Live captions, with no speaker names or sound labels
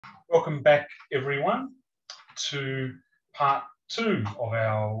Welcome back, everyone, to part 2 of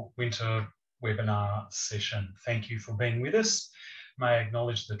our winter webinar session. Thank you for being with us. May I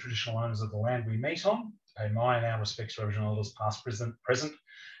acknowledge the traditional owners of the land we meet on, pay my and our respects to Aboriginal elders past, present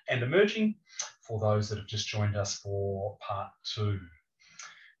and emerging, for those that have just joined us for part 2.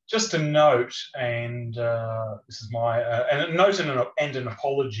 Just a note, and this is my a note and an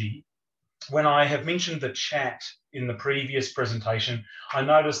apology. When I have mentioned the chat in the previous presentation, I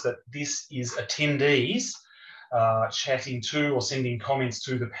noticed that this is attendees chatting to or sending comments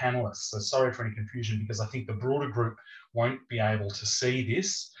to the panelists. So sorry for any confusion, because I think the broader group won't be able to see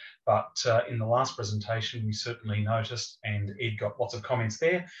this. But in the last presentation, we certainly noticed, and Ed got lots of comments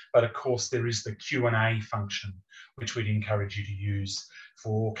there. But of course, there is the Q&A function, which we'd encourage you to use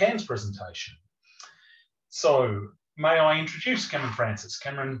for Cam's presentation. So may I introduce Cameron Francis.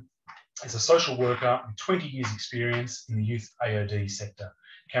 Cameron is a social worker with 20 years experience in the youth AOD sector.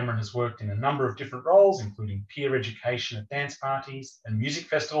 Cameron has worked in a number of different roles, including peer education at dance parties and music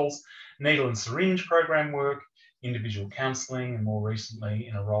festivals, needle and syringe program work, individual counselling, and more recently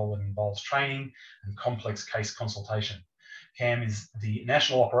in a role that involves training and complex case consultation. Cam is the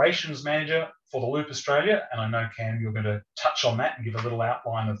National Operations Manager for the Loop Australia, and I know, Cam, you're going to touch on that and give a little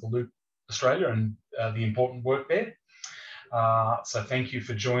outline of the Loop Australia and the important work there. So thank you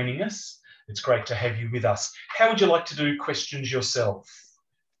for joining us. It's great to have you with us. How would you like to do questions yourself?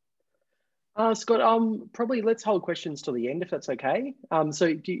 Scott, probably let's hold questions till the end, if that's okay. So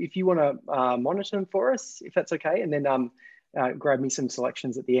if you want to monitor them for us, if that's okay, and then grab me some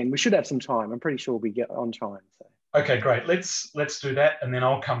selections at the end. We should have some time. I'm pretty sure we get on time. So. Okay, great. Let's do that, and then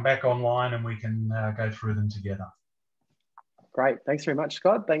I'll come back online and we can go through them together. Great. Thanks very much,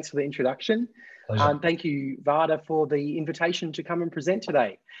 Scott. Thanks for the introduction. Thank you, Varda, for the invitation to come and present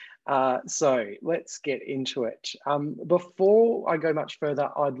today. So let's get into it. Before I go much further,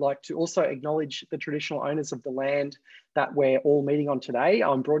 I'd like to also acknowledge the traditional owners of the land that we're all meeting on today.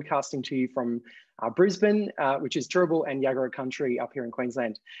 I'm broadcasting to you from Brisbane, which is Turrbal and Yagara country up here in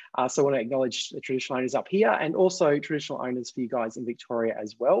Queensland. So I want to acknowledge the traditional owners up here and also traditional owners for you guys in Victoria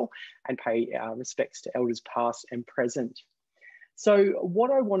as well, and pay respects to elders past and present. So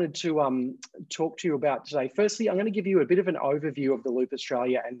what I wanted to talk to you about today, firstly, I'm going to give you a bit of an overview of the Loop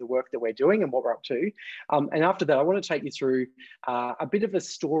Australia and the work that we're doing and what we're up to. And after that, I want to take you through a bit of a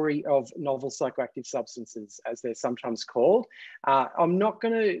story of novel psychoactive substances, as they're sometimes called. I'm not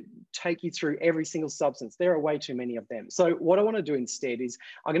going to take you through every single substance. There are way too many of them. So what I want to do instead is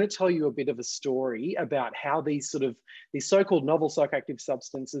I'm going to tell you a bit of a story about how these so-called novel psychoactive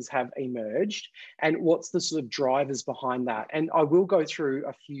substances have emerged and what's the sort of drivers behind that. And I will go through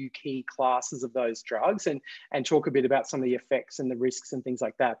a few key classes of those drugs and talk a bit about some of the effects and the risks and things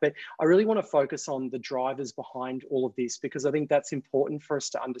like that. But I really want to focus on the drivers behind all of this, because I think that's important for us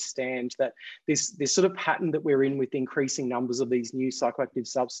to understand that this sort of pattern that we're in with increasing numbers of these new psychoactive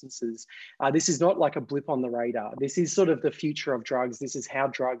substances, this is not like a blip on the radar. This is sort of the future of drugs. This is how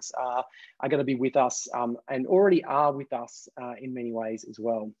drugs are going to be with us and already are with us in many ways as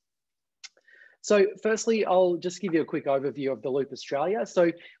well. So firstly, I'll just give you a quick overview of the Loop Australia.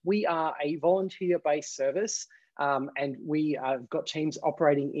 So we are a volunteer-based service, and we have got teams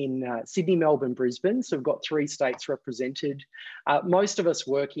operating in Sydney, Melbourne, Brisbane. So we've got 3 states represented. Most of us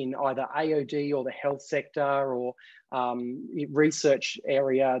work in either AOD or the health sector or research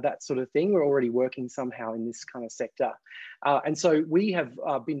area, that sort of thing. We're already working somehow in this kind of sector. And so we have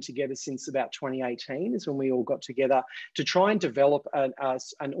been together since about 2018 is when we all got together to try and develop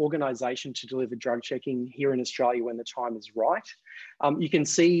an organisation to deliver drug checking here in Australia when the time is right. You can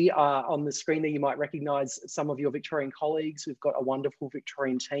see on the screen there, you might recognise some of your Victorian colleagues. We've got a wonderful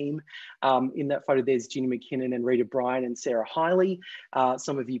Victorian team. In that photo, there's Ginny McKinnon and Rita Bryan and Sarah Hiley.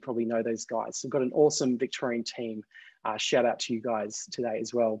 Some of you probably know those guys. So we've got an awesome Victorian team. Shout out to you guys today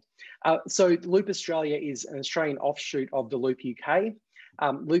as well. So Loop Australia is an Australian offshoot of the Loop UK.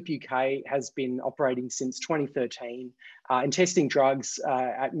 Loop UK has been operating since 2013 and testing drugs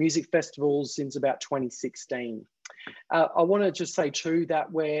at music festivals since about 2016. I want to just say too that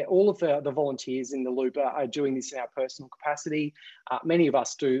all of the volunteers in the Loop are doing this in our personal capacity. Many of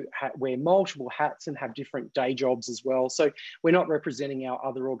us do wear multiple hats and have different day jobs as well. So we're not representing our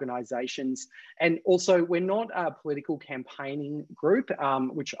other organisations. And also we're not a political campaigning group,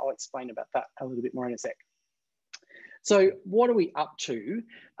 which I'll explain about that a little bit more in a sec. So what are we up to?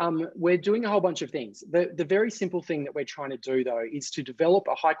 We're doing a whole bunch of things. The very simple thing that we're trying to do, though, is to develop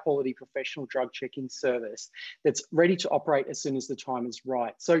a high quality professional drug checking service that's ready to operate as soon as the time is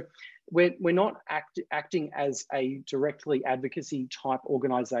right. So we're not acting as a directly advocacy type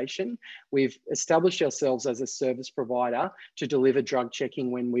organisation. We've established ourselves as a service provider to deliver drug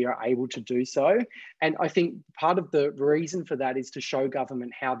checking when we are able to do so. And I think part of the reason for that is to show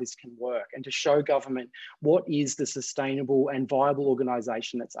government how this can work and to show government what is the sustainable and viable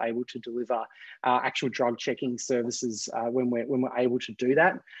organisation that's able to deliver actual drug checking services when we're able to do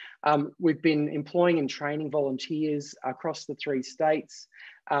that. We've been employing and training volunteers across the 3 states.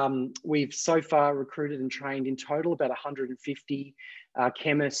 We've so far recruited and trained in total about 150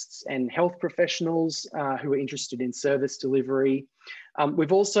 chemists and health professionals who are interested in service delivery.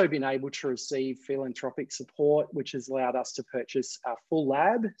 We've also been able to receive philanthropic support, which has allowed us to purchase a full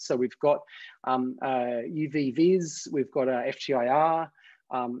lab. So we've got UV Vis, we've got a FTIR,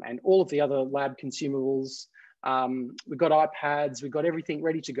 and all of the other lab consumables. We've got iPads, we've got everything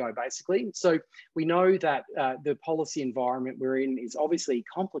ready to go, basically. So we know that the policy environment we're in is obviously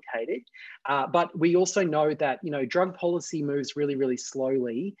complicated, but we also know that, you know, drug policy moves really, really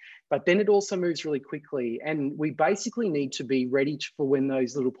slowly, but then it also moves really quickly. And we basically need to be ready for when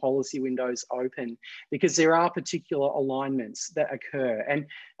those little policy windows open, because there are particular alignments that occur. And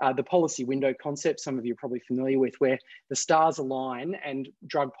the policy window concept, some of you are probably familiar with, where the stars align and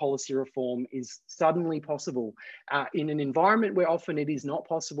drug policy reform is suddenly possible in an environment where often it is not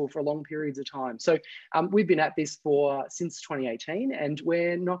possible for long periods of time. So we've been at this since 2018 and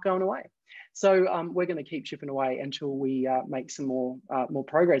we're not going away. So we're going to keep chipping away until we make some more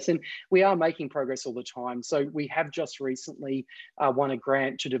progress. And we are making progress all the time. So we have just recently won a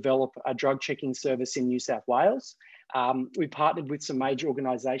grant to develop a drug checking service in New South Wales. We partnered with some major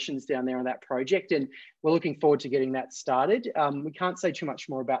organisations down there on that project, and we're looking forward to getting that started. We can't say too much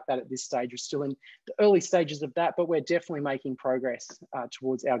more about that at this stage. We're still in the early stages of that, but we're definitely making progress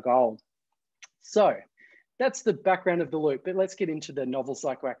towards our goal. So that's the background of the loop, but let's get into the novel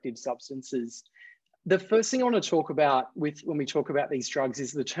psychoactive substances. The first thing I want to talk about when we talk about these drugs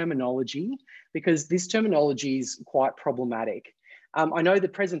is the terminology, because this terminology is quite problematic. I know the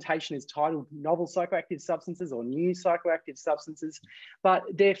presentation is titled Novel Psychoactive Substances or New Psychoactive Substances, but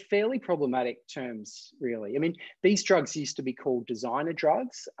they're fairly problematic terms, really. I mean, these drugs used to be called designer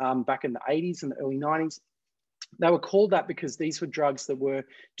drugs back in the 80s and the early 90s. They were called that because these were drugs that were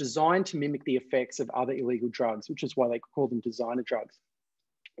designed to mimic the effects of other illegal drugs, which is why they call them designer drugs.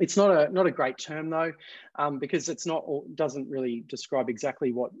 It's not a great term though, because doesn't really describe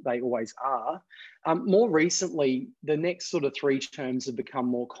exactly what they always are. More recently, the next sort of 3 terms have become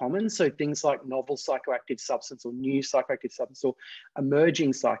more common. So things like novel psychoactive substance or new psychoactive substance or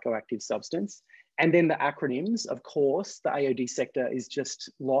emerging psychoactive substance. And then the acronyms, of course, the AOD sector is just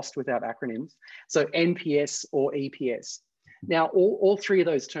lost without acronyms. So NPS or EPS. Now, all 3 of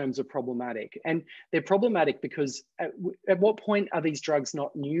those terms are problematic, and they're problematic because at what point are these drugs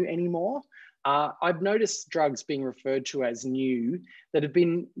not new anymore? I've noticed drugs being referred to as new that have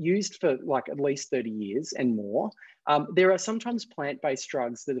been used for like at least 30 years and more. There are sometimes plant-based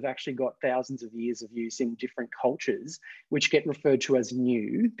drugs that have actually got thousands of years of use in different cultures, which get referred to as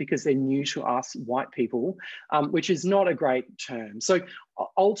new because they're new to us white people, which is not a great term. So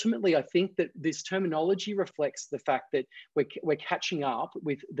ultimately, I think that this terminology reflects the fact that we're catching up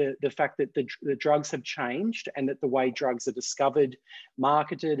with the fact that the drugs have changed and that the way drugs are discovered,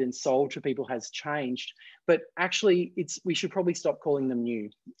 marketed and sold to people has changed. But actually, we should probably stop calling them new.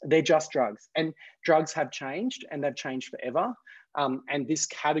 They're just drugs, and drugs have changed, and they've changed forever. And this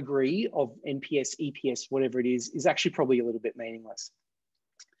category of NPS, EPS, whatever it is actually probably a little bit meaningless.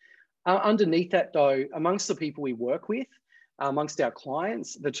 Underneath that, though, amongst the people we work with, amongst our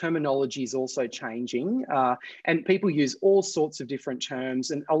clients, the terminology is also changing, and people use all sorts of different terms,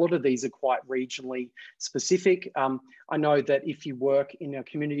 and a lot of these are quite regionally specific. I know that if you work in a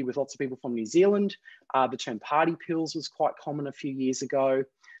community with lots of people from New Zealand, the term party pills was quite common a few years ago.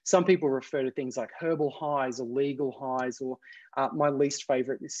 Some people refer to things like herbal highs or legal highs, or my least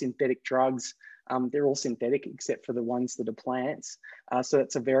favorite is synthetic drugs. They're all synthetic except for the ones that are plants. So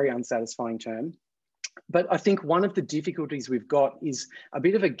that's a very unsatisfying term. But I think one of the difficulties we've got is a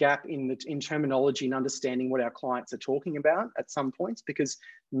bit of a gap in terminology and understanding what our clients are talking about at some points, because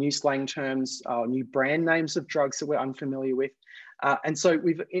new slang terms, new brand names of drugs that we're unfamiliar with. And so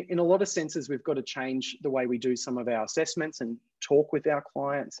in a lot of senses, we've got to change the way we do some of our assessments and talk with our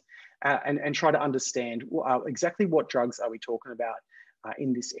clients and try to understand exactly what drugs are we talking about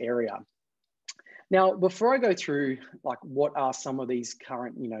in this area. Now, before I go through like what are some of these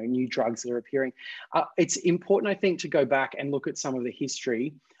current, new drugs that are appearing, it's important, I think, to go back and look at some of the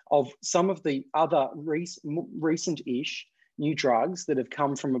history of some of the other recent-ish new drugs that have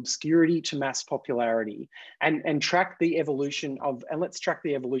come from obscurity to mass popularity, and track the evolution of, and let's track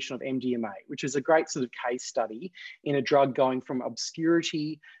the evolution of MDMA, which is a great sort of case study in a drug going from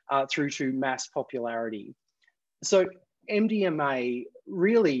obscurity through to mass popularity. So MDMA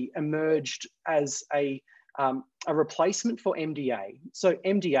really emerged as a replacement for MDA. So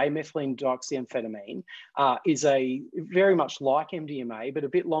MDA, methylene dioxyamphetamine, is very much like MDMA, but a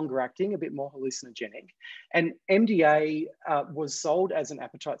bit longer acting, a bit more hallucinogenic. And MDA was sold as an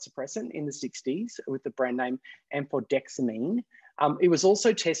appetite suppressant in the 60s with the brand name amphotericin. It was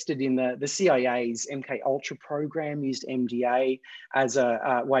also tested in the CIA's MK Ultra program, used MDA as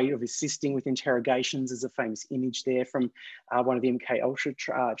a way of assisting with interrogations. There's a famous image there from one of the MK Ultra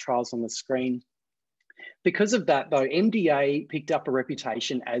trials on the screen. Because of that, though, MDA picked up a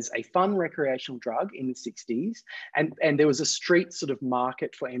reputation as a fun recreational drug in the 60s, and there was a street sort of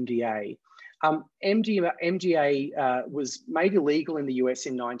market for MDA. MDA was made illegal in the US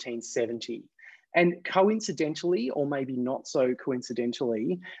in 1970. And coincidentally, or maybe not so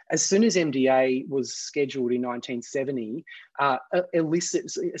coincidentally, as soon as MDA was scheduled in 1970,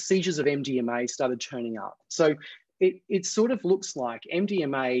 illicit seizures of MDMA started turning up. So it sort of looks like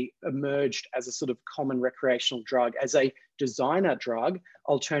MDMA emerged as a sort of common recreational drug, as a designer drug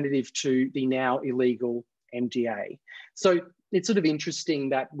alternative to the now illegal MDA. So it's sort of interesting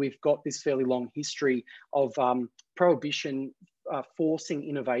that we've got this fairly long history of prohibition forcing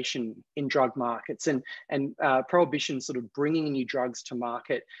innovation in drug markets, and prohibition sort of bringing new drugs to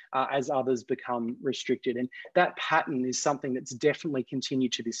market as others become restricted. And that pattern is something that's definitely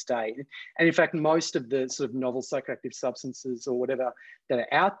continued to this day. And in fact, most of the sort of novel psychoactive substances or whatever that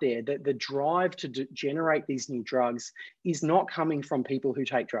are out there, the drive to generate these new drugs is not coming from people who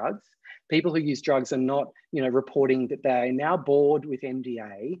take drugs. People who use drugs are not, reporting that they're now bored with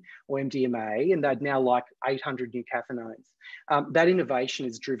MDA or MDMA and they'd now like 800 new caffeinones. That innovation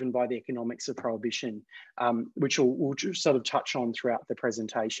is driven by the economics of prohibition, which we'll sort of touch on throughout the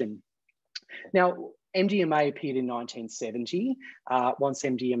presentation. Now, MDMA appeared in 1970, once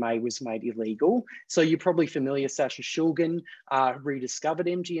MDMA was made illegal. So you're probably familiar, Sasha Shulgin rediscovered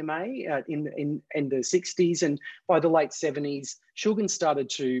MDMA in the 60s, and by the late 70s, Shulgin started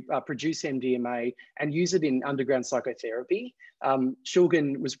to produce MDMA and use it in underground psychotherapy.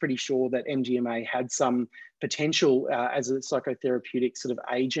 Shulgin was pretty sure that MDMA had some potential as a psychotherapeutic sort of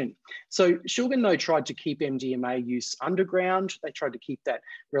agent. So Shulgin, though, tried to keep MDMA use underground. They tried to keep that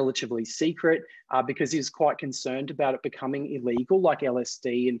relatively secret because he was quite concerned about it becoming illegal, like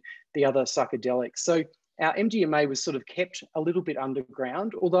LSD and the other psychedelics. So our MDMA was sort of kept a little bit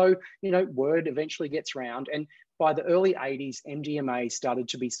underground, although, word eventually gets round. And by the early 80s, MDMA started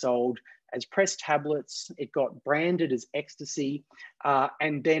to be sold as pressed tablets. It got branded as ecstasy,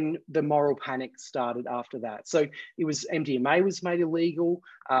 and then the moral panic started after that. So MDMA was made illegal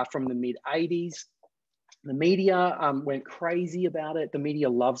from the mid 80s. The media went crazy about it. The media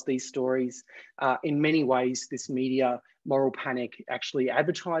loves these stories. In many ways, this media moral panic actually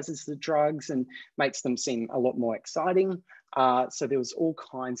advertises the drugs and makes them seem a lot more exciting. So there was all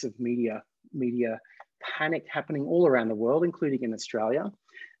kinds of media panic happening all around the world, including in Australia.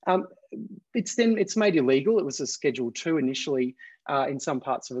 It's made illegal. It was a Schedule 2 initially in some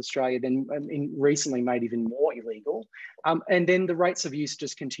parts of Australia, then recently made even more illegal. And then the rates of use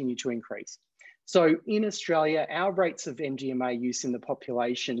just continue to increase. So in Australia, our rates of MDMA use in the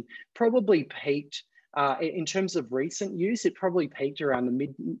population probably peaked in terms of recent use. It probably peaked around the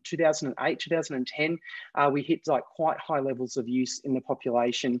mid 2008, 2010. We hit like quite high levels of use in the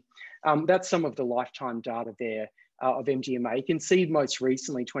population. That's some of the lifetime data there of MDMA. You can see most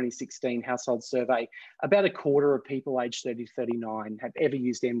recently, 2016 household survey, about a quarter of people aged 30 to 39 have ever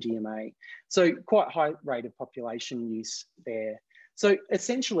used MDMA. So quite high rate of population use there. So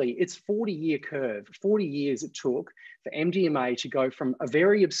essentially, it's a 40-year curve. 40 years it took for MDMA to go from a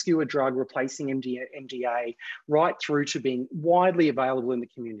very obscure drug replacing MDA right through to being widely available in the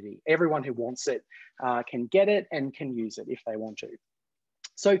community. Everyone who wants it can get it and can use it if they want to.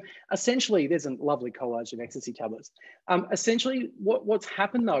 So essentially, there's a lovely collage of ecstasy tablets. Essentially, what's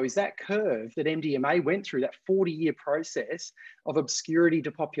happened though is that curve that MDMA went through, that 40-year process of obscurity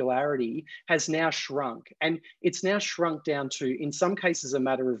to popularity, has now shrunk. And it's now shrunk down to, in some cases, a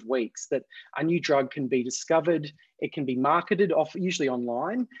matter of weeks, that a new drug can be discovered. It can be marketed usually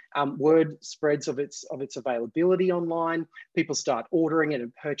online. Word spreads of its availability online. People start ordering it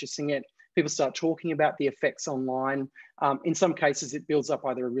and purchasing it. People start talking about the effects online. In some cases, it builds up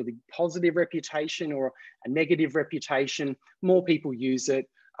either a really positive reputation or a negative reputation. More people use it.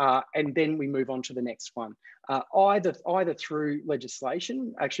 and then we move on to the next one. Either through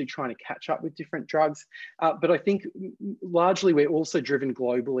legislation, actually trying to catch up with different drugs, but I think largely we're also driven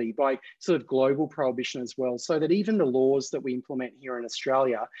globally by sort of global prohibition as well, so that even the laws that we implement here in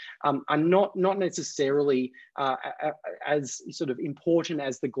Australia are not necessarily as sort of important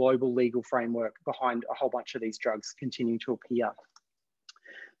as the global legal framework behind a whole bunch of these drugs continuing to appear.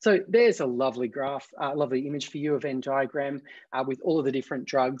 So there's a lovely graph, lovely image for you, a Venn diagram with all of the different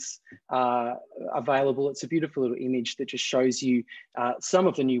drugs available. It's a beautiful little image that just shows you some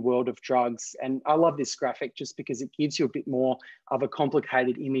of the new world of drugs. And I love this graphic just because it gives you a bit more of a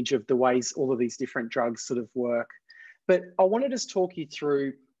complicated image of the ways all of these different drugs sort of work. But I want to just talk you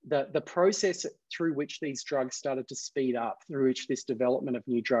through the process through which these drugs started to speed up, through which this development of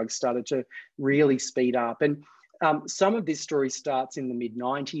new drugs started to really speed up. And some of this story starts in the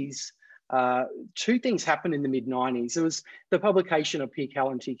mid-90s. Two things happened in the mid-90s. It was the publication of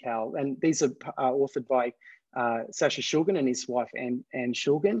P-Cal and T-Cal, and these are authored by Sasha Shulgin and his wife, Anne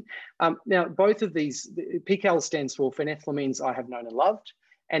Shulgin. Now, both of these, P-Cal stands for phenethylamines I have known and loved,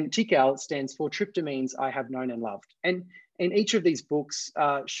 and T-Cal stands for tryptamines I have known and loved. And in each of these books,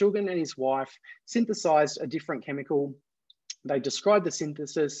 Shulgin and his wife synthesized a different chemical. They described the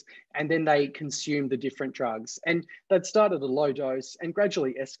synthesis, and then they consumed the different drugs. And they'd start at a low dose and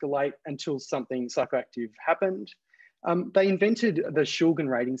gradually escalate until something psychoactive happened. They invented the Shulgin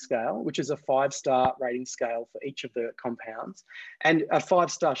rating scale, which is a 5-star rating scale for each of the compounds. And a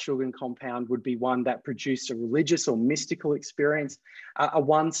 5-star Shulgin compound would be one that produced a religious or mystical experience. A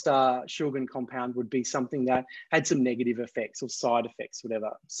 1-star Shulgin compound would be something that had some negative effects or side effects, whatever.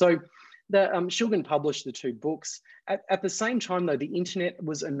 So Shulgin published the two books. At the same time, though, the internet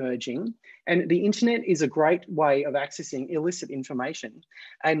was emerging, and the internet is a great way of accessing illicit information.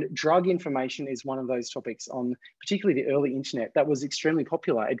 And drug information is one of those topics on particularly the early internet that was extremely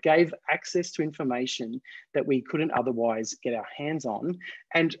popular. It gave access to information that we couldn't otherwise get our hands on.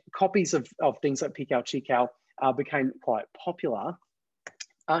 And copies of things like P-Cal, T-Cal became quite popular.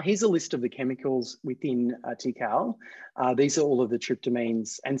 Here's a list of the chemicals within T-Cal. These are all of the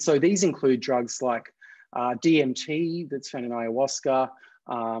tryptamines. And so these include drugs like DMT, that's found in ayahuasca.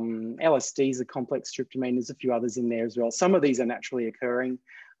 LSD is a complex tryptamine. There's a few others in there as well. Some of these are naturally occurring.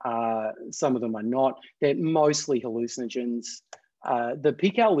 Some of them are not. They're mostly hallucinogens. The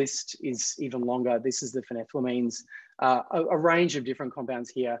P-Cal list is even longer. This is the phenethylamines, a range of different compounds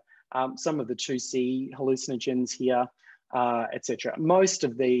here. Some of the 2C hallucinogens here. Etc. Most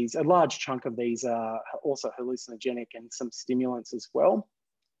of these, a large chunk of these are also hallucinogenic and some stimulants as well.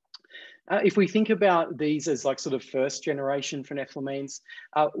 If we think about these as like sort of first generation phenethylamines,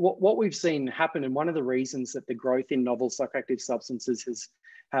 what we've seen happen, and one of the reasons that the growth in novel psychoactive substances has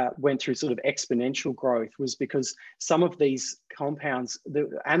went through sort of exponential growth was because some of these compounds, the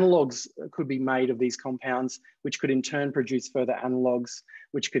analogs could be made of these compounds, which could in turn produce further analogs,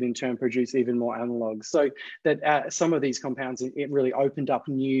 which could in turn produce even more analogs. So that some of these compounds, it really opened up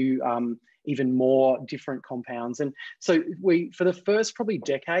new, even more different compounds. And so for the first probably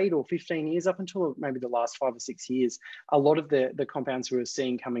decade or 15 years, up until maybe the last 5 or 6 years, a lot of the compounds we were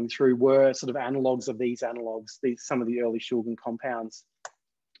seeing coming through were sort of analogs of these analogs, some of the early Shulgin compounds.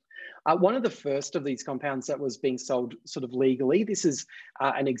 One of the first of these compounds that was being sold sort of legally, this is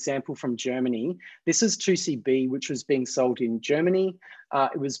an example from Germany. This is 2CB, which was being sold in Germany.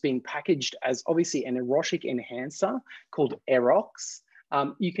 It was being packaged as obviously an erotic enhancer called Erox.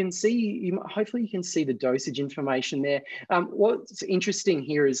 You can see, hopefully you can see the dosage information there. What's interesting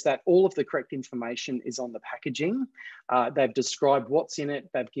here is that all of the correct information is on the packaging. They've described what's in it.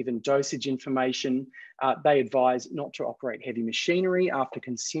 They've given dosage information. They advise not to operate heavy machinery after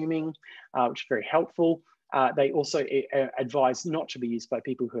consuming, which is very helpful. They also advise not to be used by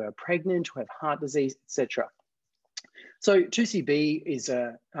people who are pregnant, who have heart disease, etc. So 2CB is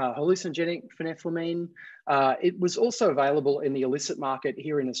a hallucinogenic phenethylamine. It was also available in the illicit market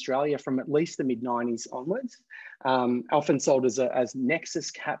here in Australia from at least the mid-90s onwards. Often sold as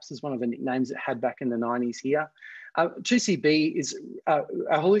Nexus caps is one of the nicknames it had back in the 90s here. 2CB is a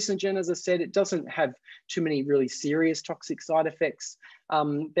hallucinogen, as I said. It doesn't have too many really serious toxic side effects.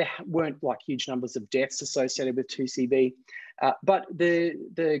 There weren't like huge numbers of deaths associated with 2CB. But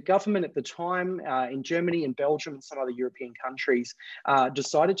the government at the time in Germany and Belgium and some other European countries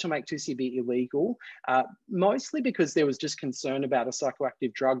decided to make 2CB illegal, mostly because there was just concern about a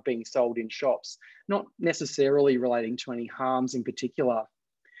psychoactive drug being sold in shops, not necessarily relating to any harms in particular.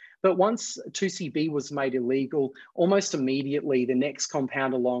 But once 2CB was made illegal, almost immediately the next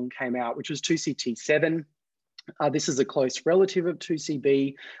compound along came out, which was 2CT7. This is a close relative of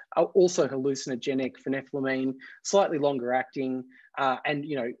 2CB, also hallucinogenic phenethylamine, slightly longer acting. and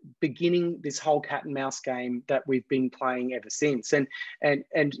beginning this whole cat and mouse game that we've been playing ever since. And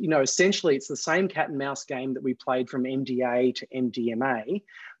essentially it's the same cat and mouse game that we played from MDA to MDMA,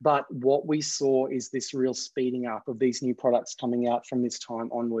 but what we saw is this real speeding up of these new products coming out from this time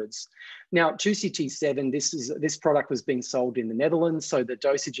onwards. Now, 2CT7, this product was being sold in the Netherlands, so the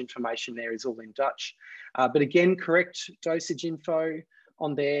dosage information there is all in Dutch. But again, correct dosage info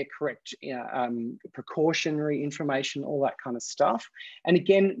on there, correct precautionary information, all that kind of stuff. And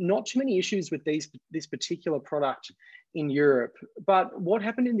again, not too many issues with this particular product in Europe. But what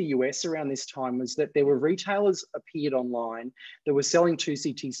happened in the US around this time was that there were retailers appeared online that were selling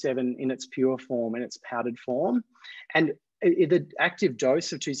 2CT7 in its pure form, in its powdered form. And the active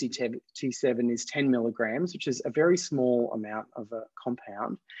dose of 2CT7 is 10 milligrams, which is a very small amount of a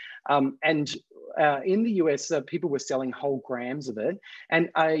compound. In the US, people were selling whole grams of it. And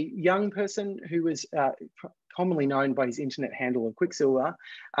a young person who was commonly known by his internet handle of Quicksilver,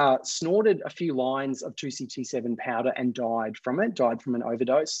 snorted a few lines of 2CT7 powder and died from an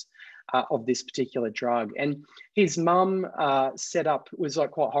overdose of this particular drug. And his mum was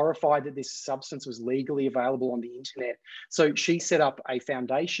quite horrified that this substance was legally available on the internet. So she set up a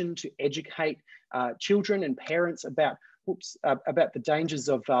foundation to educate children and parents about the dangers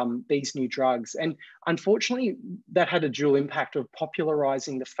of these new drugs. And unfortunately, that had a dual impact of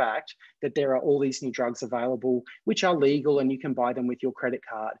popularizing the fact that there are all these new drugs available, which are legal and you can buy them with your credit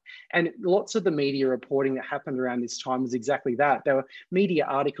card. And lots of the media reporting that happened around this time was exactly that. There were media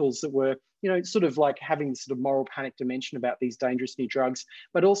articles that were sort of like having sort of moral panic dimension about these dangerous new drugs,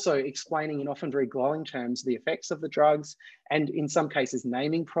 but also explaining in often very glowing terms the effects of the drugs, and in some cases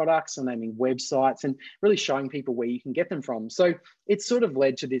naming products or naming websites and really showing people where you can get them from. So it sort of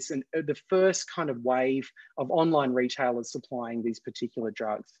led to this, and the first kind of wave of online retailers supplying these particular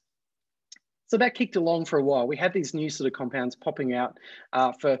drugs. So that kicked along for a while. We had these new sort of compounds popping out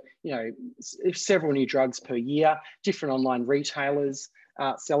for several new drugs per year, different online retailers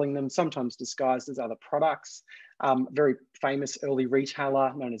selling them, sometimes disguised as other products. Very famous early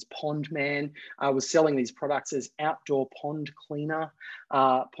retailer known as Pond Man was selling these products as outdoor pond cleaner.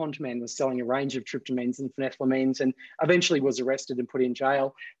 Pond Man was selling a range of tryptamines and phenethylamines and eventually was arrested and put in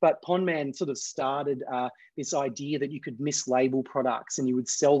jail. But Pond Man sort of started this idea that you could mislabel products and you would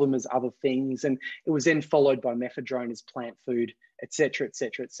sell them as other things. And it was then followed by methadone as plant food, et cetera, et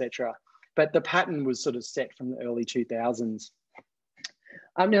cetera, et cetera. But the pattern was sort of set from the early 2000s.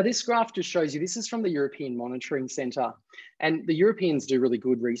 Now, this graph just shows you, this is from the European Monitoring Centre, and the Europeans do really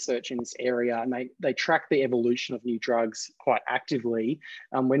good research in this area, and they track the evolution of new drugs quite actively.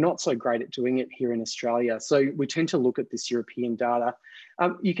 We're not so great at doing it here in Australia, so we tend to look at this European data.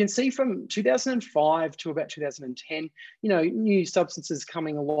 You can see from 2005 to about 2010, new substances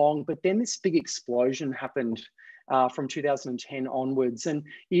coming along, but then this big explosion happened from 2010 onwards. And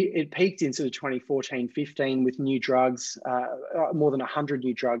it peaked in sort of 2014-15 with new drugs, more than 100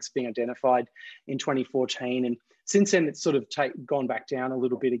 new drugs being identified in 2014. And since then, it's sort of gone back down a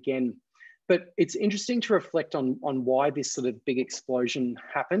little bit again. But it's interesting to reflect on why this sort of big explosion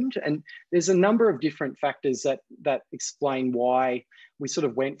happened. And there's a number of different factors that explain why we sort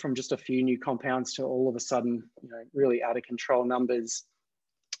of went from just a few new compounds to all of a sudden, really out of control numbers.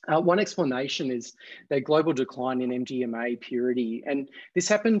 One explanation is the global decline in MDMA purity. And this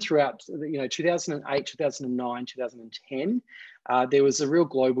happened throughout 2008, 2009, 2010. There was a real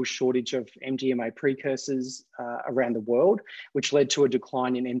global shortage of MDMA precursors around the world, which led to a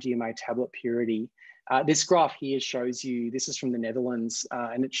decline in MDMA tablet purity. This graph here shows you, this is from the Netherlands,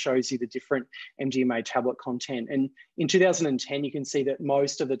 and it shows you the different MDMA tablet content. And in 2010, you can see that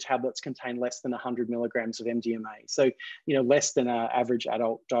most of the tablets contain less than 100 milligrams of MDMA. So, less than an average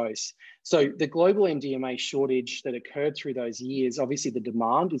adult dose. So the global MDMA shortage that occurred through those years, obviously the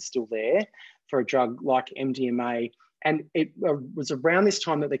demand is still there for a drug like MDMA. And it was around this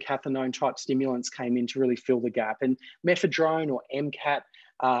time that the cathinone type stimulants came in to really fill the gap. And methadone or MCAT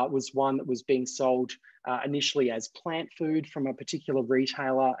was one that was being sold initially as plant food from a particular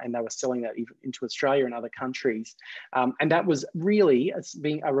retailer, and they were selling that even into Australia and other countries. And that was really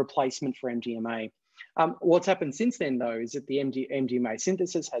being a replacement for MDMA. What's happened since then, though, is that the MDMA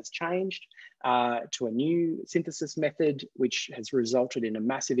synthesis has changed to a new synthesis method, which has resulted in a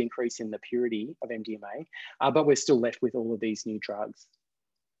massive increase in the purity of MDMA, but we're still left with all of these new drugs.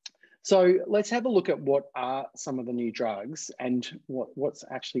 So let's have a look at what are some of the new drugs and what's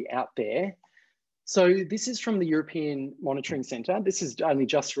actually out there. So this is from the European Monitoring Centre. This is only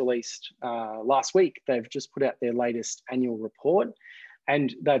just released last week. They've just put out their latest annual report.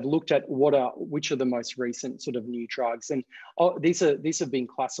 And they've looked at which are the most recent sort of new drugs, and these have been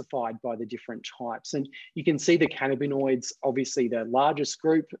classified by the different types. And you can see the cannabinoids, obviously the largest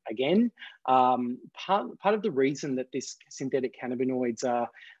group again. Part of the reason that this synthetic cannabinoids are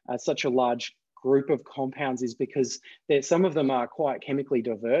such a large group of compounds is because some of them are quite chemically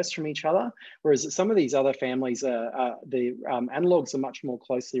diverse from each other, whereas some of these other families the analogues are much more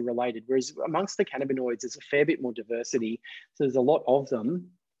closely related, whereas amongst the cannabinoids there's a fair bit more diversity, so there's a lot of them.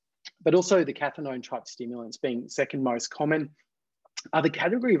 But also the cathinone type stimulants being second most common. The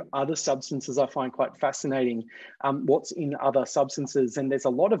category of other substances I find quite fascinating, what's in other substances, and there's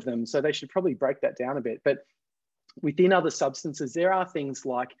a lot of them, so they should probably break that down a bit. But within other substances, there are things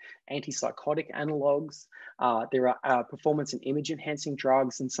like antipsychotic analogues. There are performance and image enhancing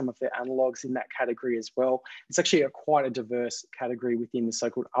drugs and some of their analogues in that category as well. It's actually quite a diverse category within the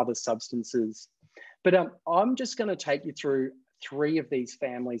so-called other substances. But I'm just going to take you through 3 of these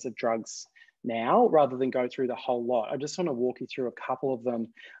families of drugs now, rather than go through the whole lot. I just want to walk you through a couple of them,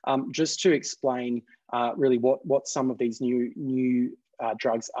 just to explain really what some of these new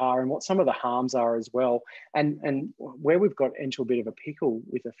drugs are and what some of the harms are as well, and where we've got into a bit of a pickle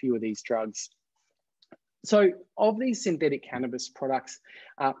with a few of these drugs. So of these synthetic cannabis products,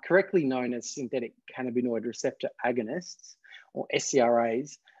 correctly known as synthetic cannabinoid receptor agonists, or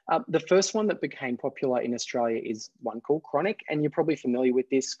SCRAs, the first one that became popular in Australia is one called Chronic, and you're probably familiar with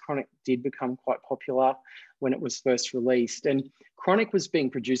this. Chronic did become quite popular when it was first released, and Chronic was being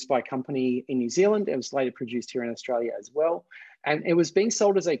produced by a company in New Zealand. It was later produced here in Australia as well, and it was being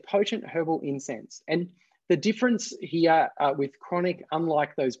sold as a potent herbal incense. And the difference here with Chronic,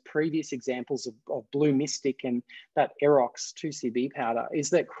 unlike those previous examples of Blue Mystic and that Erox 2CB powder, is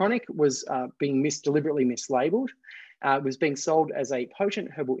that Chronic was being deliberately mislabeled. It was being sold as a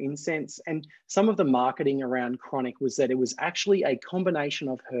potent herbal incense, and some of the marketing around Chronic was that it was actually a combination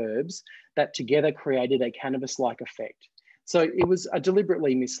of herbs that together created a cannabis-like effect. So it was a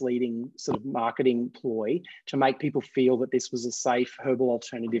deliberately misleading sort of marketing ploy to make people feel that this was a safe herbal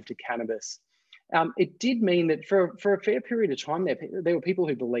alternative to cannabis. It did mean that for a fair period of time, there were people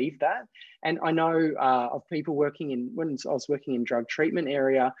who believed that. And I know of people when I was working in drug treatment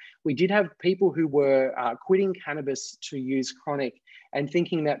area, we did have people who were quitting cannabis to use Chronic and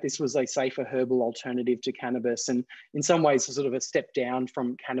thinking that this was a safer herbal alternative to cannabis, and in some ways sort of a step down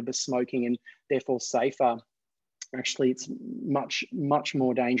from cannabis smoking and therefore safer. Actually, it's much, much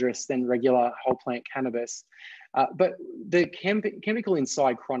more dangerous than regular whole plant cannabis. But the chemical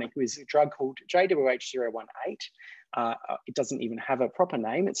inside Chronic was a drug called JWH018. It doesn't even have a proper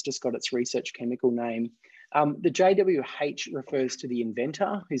name. It's just got its research chemical name. The JWH refers to the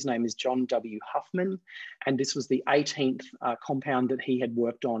inventor, whose name is John W. Huffman. And this was the 18th compound that he had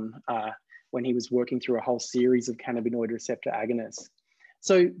worked on when he was working through a whole series of cannabinoid receptor agonists.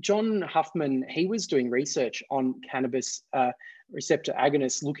 So John Huffman, he was doing research on cannabis receptor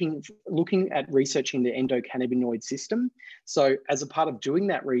agonists, looking at researching the endocannabinoid system. So as a part of doing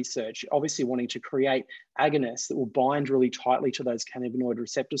that research, obviously wanting to create agonists that will bind really tightly to those cannabinoid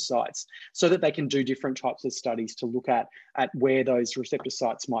receptor sites so that they can do different types of studies to look at where those receptor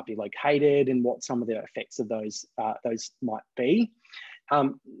sites might be located and what some of the effects of those might be.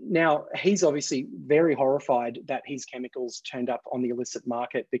 Now, he's obviously very horrified that his chemicals turned up on the illicit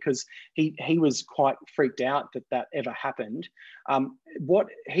market, because he was quite freaked out that ever happened. What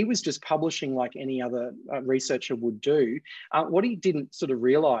he was just publishing like any other researcher would do. What he didn't sort of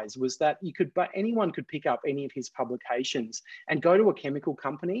realize was that anyone could pick up any of his publications and go to a chemical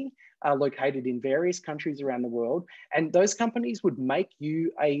company located in various countries around the world, and those companies would make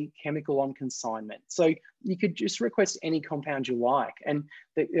you a chemical on consignment. So you could just request any compound you like, and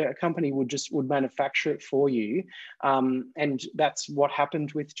the company would manufacture it for you. And that's what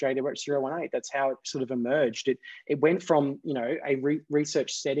happened with JWH018. That's how it sort of emerged. It went from a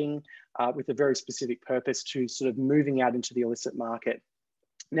research setting with a very specific purpose to sort of moving out into the illicit market.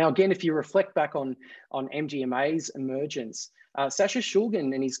 Now, again, if you reflect back on MDMA's emergence, Sasha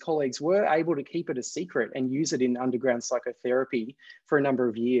Shulgin and his colleagues were able to keep it a secret and use it in underground psychotherapy for a number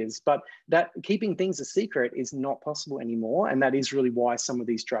of years. But that keeping things a secret is not possible anymore. And that is really why some of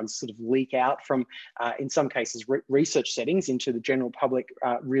these drugs sort of leak out from, in some cases, research settings into the general public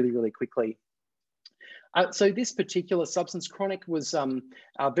really, really quickly. So this particular substance, Chronic, was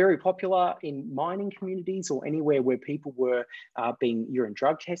very popular in mining communities or anywhere where people were being urine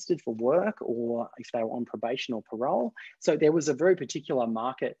drug tested for work, or if they were on probation or parole. So there was a very particular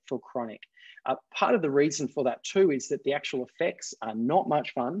market for Chronic. Part of the reason for that too is that the actual effects are not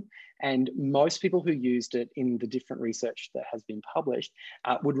much fun, and most people who used it in the different research that has been published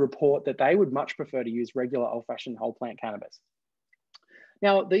would report that they would much prefer to use regular old-fashioned whole plant cannabis.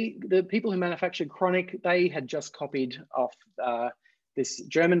 Now, the people who manufactured Chronic, they had just copied off this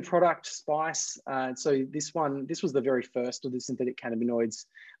German product, Spice. So this was the very first of the synthetic cannabinoids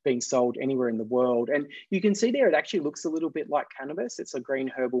being sold anywhere in the world. And you can see there, it actually looks a little bit like cannabis. It's a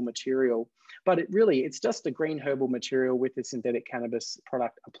green herbal material, but it's just a green herbal material with a synthetic cannabis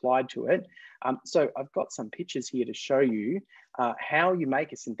product applied to it. So I've got some pictures here to show you how you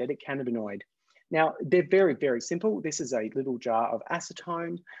make a synthetic cannabinoid. Now, they're very, very simple. This is a little jar of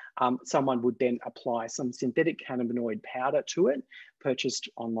acetone. Someone would then apply some synthetic cannabinoid powder to it, purchased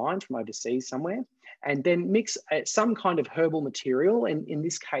online from overseas somewhere, and then mix some kind of herbal material. And in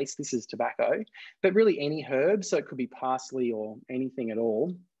this case, this is tobacco, but really any herb. So it could be parsley or anything at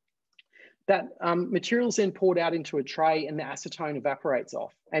all. That material is then poured out into a tray and the acetone evaporates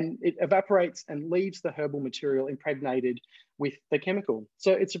off, and it evaporates and leaves the herbal material impregnated with the chemical.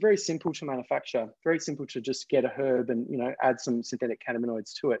 So it's very simple to manufacture, very simple to just get a herb and add some synthetic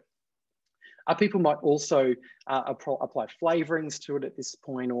cannabinoids to it. People might also apply flavorings to it at this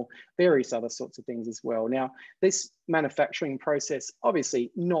point, or various other sorts of things as well. Now, this manufacturing process,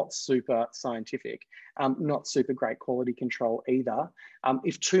 obviously not super scientific, not super great quality control either.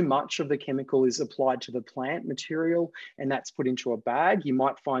 If too much of the chemical is applied to the plant material and that's put into a bag, you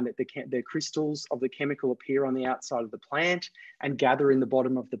might find that the crystals of the chemical appear on the outside of the plant and gather in the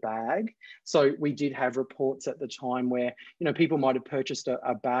bottom of the bag. So we did have reports at the time where people might have purchased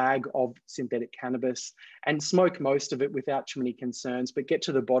a bag of synthetic cannabis and smoke most of it without too many concerns, but get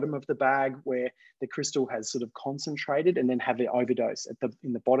to the bottom of the bag where the crystal has sort of concentrated and then have the overdose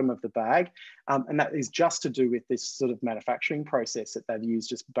in the bottom of the bag. And that is just to do with this sort of manufacturing process that they've used,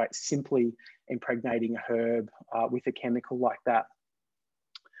 just by simply impregnating a herb with a chemical like that.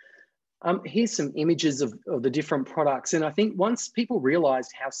 Here's some images of the different products. And I think once people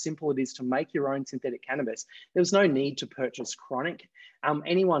realized how simple it is to make your own synthetic cannabis, there was no need to purchase Chronic.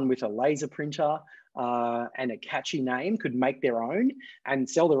 Anyone with a laser printer and a catchy name could make their own and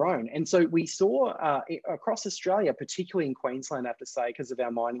sell their own. And so we saw across Australia, particularly in Queensland, I have to say, because of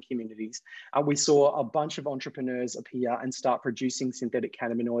our mining communities, we saw a bunch of entrepreneurs appear and start producing synthetic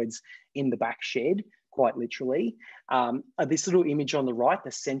cannabinoids in the back shed, quite literally. This little image on the right,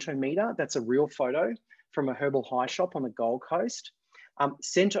 the centometer, that's a real photo from a herbal high shop on the Gold Coast.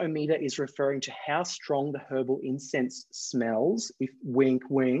 Centometer is referring to how strong the herbal incense smells, if wink,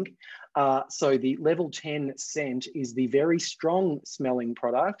 wink. So the level 10 scent is the very strong smelling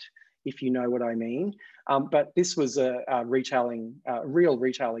product, if you know what I mean. But this was a real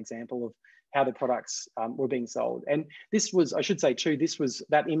retail example of how the products were being sold. And this was, I should say too,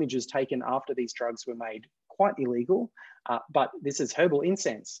 that image is taken after these drugs were made quite illegal, but this is herbal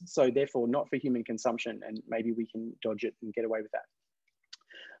incense, so therefore not for human consumption, and maybe we can dodge it and get away with that.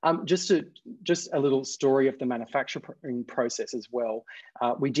 Just a little story of the manufacturing process as well.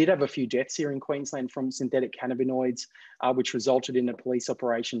 We did have a few deaths here in Queensland from synthetic cannabinoids, which resulted in a police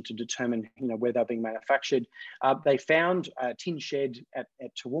operation to determine where they're being manufactured. They found a tin shed at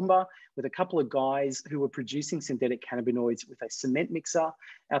Toowoomba with a couple of guys who were producing synthetic cannabinoids with a cement mixer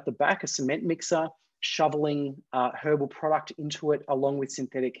out the back, a cement mixer, shoveling herbal product into it along with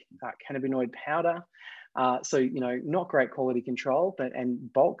synthetic cannabinoid powder. So, not great quality control,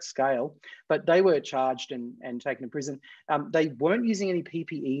 and bulk scale, but they were charged and taken to prison. They weren't using any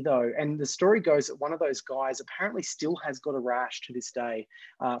PPE though. And the story goes that one of those guys apparently still has got a rash to this day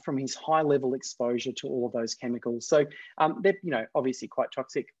from his high level exposure to all of those chemicals. So they're, obviously quite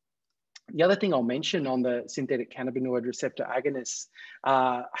toxic. The other thing I'll mention on the synthetic cannabinoid receptor agonists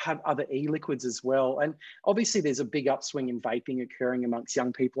have other e-liquids as well. And obviously there's a big upswing in vaping occurring amongst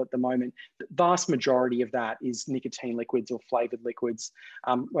young people at the moment. The vast majority of that is nicotine liquids or flavored liquids.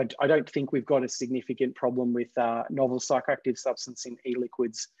 I don't think we've got a significant problem with novel psychoactive substance in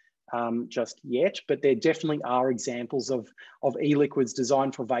e-liquids just yet, but there definitely are examples of e-liquids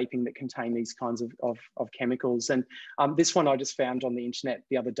designed for vaping that contain these kinds of chemicals. And this one I just found on the internet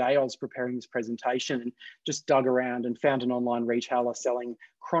the other day. I was preparing this presentation and just dug around and found an online retailer selling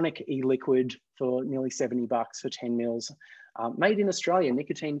Chronic e-liquid for nearly $70 for 10 mils, made in Australia,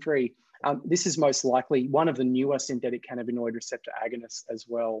 nicotine free. This is most likely one of the newer synthetic cannabinoid receptor agonists as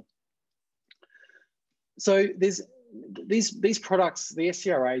well. So these products, the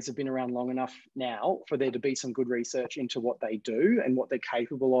SCRAs, have been around long enough now for there to be some good research into what they do and what they're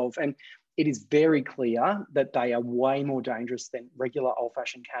capable of. And it is very clear that they are way more dangerous than regular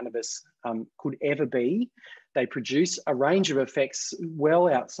old-fashioned cannabis could ever be. They produce a range of effects well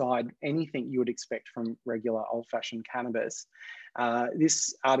outside anything you would expect from regular old-fashioned cannabis.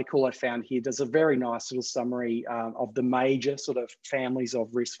 This article I found here does a very nice little summary of the major sort of families of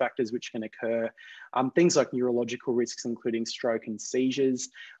risk factors which can occur. Things like neurological risks, including stroke and seizures.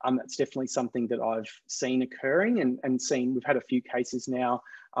 That's definitely something that I've seen occurring and seen. We've had a few cases now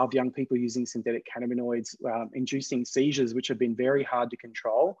of young people using synthetic cannabinoids, inducing seizures, which have been very hard to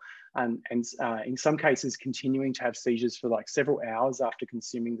control. And in some cases, continuing to have seizures for like several hours after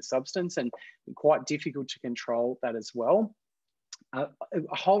consuming the substance, and quite difficult to control that as well. A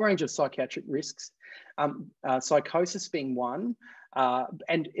whole range of psychiatric risks, psychosis being one,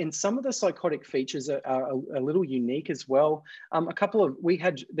 and in some of the psychotic features are a little unique as well.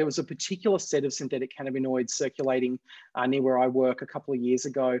 There was a particular set of synthetic cannabinoids circulating near where I work a couple of years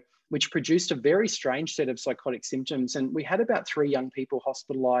ago, which produced a very strange set of psychotic symptoms. And we had about 3 young people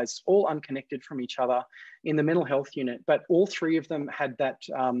hospitalized, all unconnected from each other in the mental health unit, but all 3 of them had that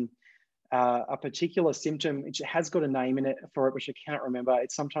a particular symptom, which has got a name in it for it, which I can't remember.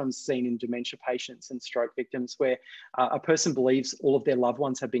 It's sometimes seen in dementia patients and stroke victims, where a person believes all of their loved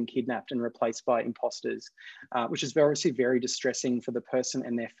ones have been kidnapped and replaced by imposters, which is obviously very distressing for the person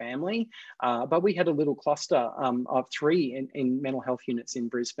and their family. But we had a little cluster of 3 in mental health units in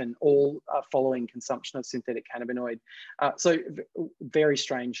Brisbane, all following consumption of synthetic cannabinoid. So very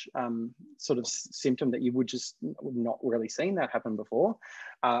strange sort of symptom that you would just not really seen that happen before.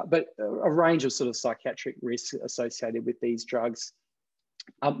 But a range of sort of psychiatric risks associated with these drugs.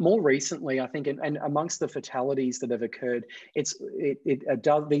 More recently, I think, and amongst the fatalities that have occurred,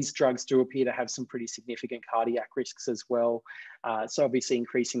 these drugs do appear to have some pretty significant cardiac risks as well. So obviously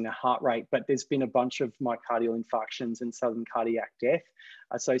increasing the heart rate, but there's been a bunch of myocardial infarctions and sudden cardiac death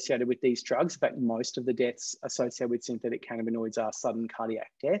associated with these drugs. In fact, most of the deaths associated with synthetic cannabinoids are sudden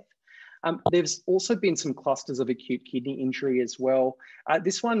cardiac death. There's also been some clusters of acute kidney injury as well.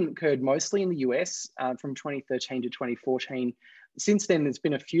 This one occurred mostly in the US from 2013 to 2014. Since then, there's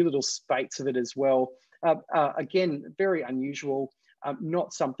been a few little spates of it as well. Again, very unusual.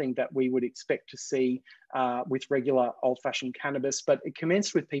 Not something that we would expect to see with regular old-fashioned cannabis, but it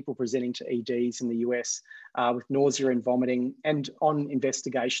commenced with people presenting to EDs in the US with nausea and vomiting. And on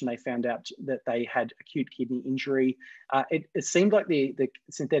investigation, they found out that they had acute kidney injury. It seemed like the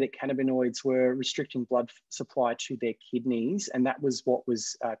synthetic cannabinoids were restricting blood supply to their kidneys, and that was what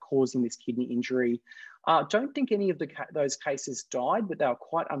was causing this kidney injury. Don't think any of those cases died, but they were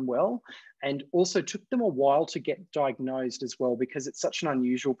quite unwell, and also took them a while to get diagnosed as well, because it's such an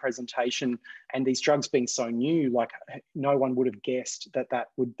unusual presentation, and these drugs being so new, like no one would have guessed that that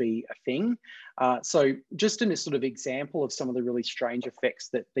would be a thing. So just in a sort of example of some of the really strange effects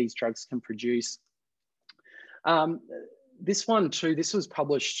that these drugs can produce. This one too, this was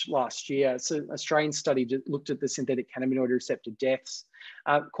published last year. It's an Australian study that looked at the synthetic cannabinoid receptor deaths.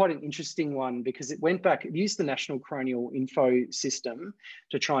 Quite an interesting one, because it went back, it used the National Coronial Info System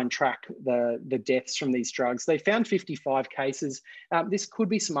to try and track the deaths from these drugs. They found 55 cases. This could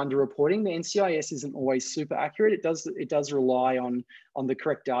be some underreporting. The NCIS isn't always super accurate. It does rely on the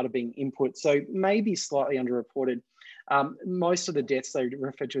correct data being input, so maybe slightly underreported. Most of the deaths they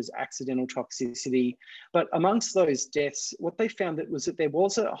refer to as accidental toxicity, but amongst those deaths, what they found was that there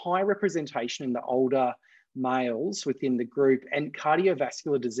was a high representation in the older males within the group, and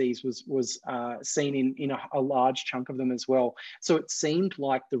cardiovascular disease was seen in a large chunk of them as well. So it seemed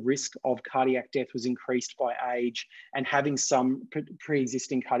like the risk of cardiac death was increased by age and having some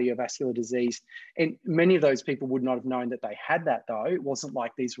pre-existing cardiovascular disease. And many of those people would not have known that they had that, though. It wasn't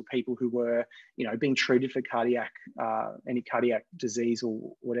like these were people who were, being treated for any cardiac disease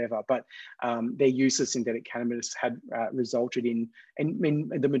or whatever. But their use of synthetic cannabis had resulted in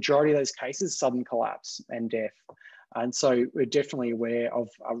the majority of those cases, sudden collapse and death. And so we're definitely aware of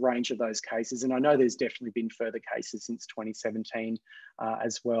a range of those cases. And I know there's definitely been further cases since 2017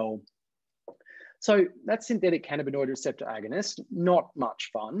 as well. So that's synthetic cannabinoid receptor agonist, not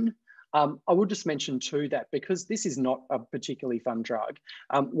much fun. I would just mention too that because this is not a particularly fun drug,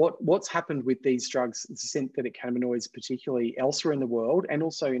 what's happened with these drugs, synthetic cannabinoids, particularly elsewhere in the world and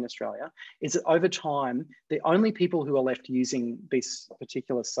also in Australia, is that over time, the only people who are left using this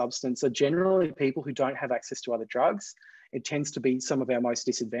particular substance are generally people who don't have access to other drugs. It tends to be some of our most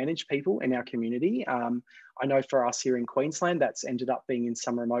disadvantaged people in our community. I know for us here in Queensland, that's ended up being in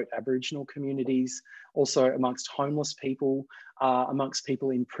some remote Aboriginal communities, also amongst homeless people, amongst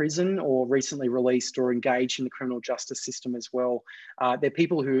people in prison or recently released or engaged in the criminal justice system as well. They're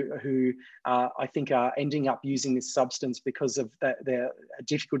people who I think are ending up using this substance because of their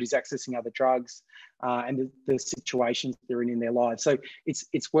difficulties accessing other drugs and the situations they're in their lives. So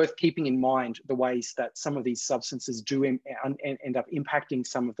it's worth keeping in mind the ways that some of these substances do end up impacting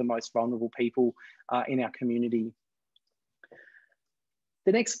some of the most vulnerable people in our community.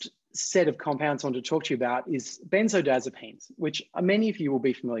 The next set of compounds I want to talk to you about is benzodiazepines, which many of you will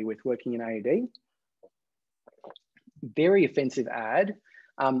be familiar with working in AOD. Very offensive ad.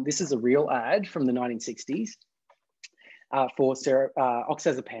 This is a real ad from the 1960s for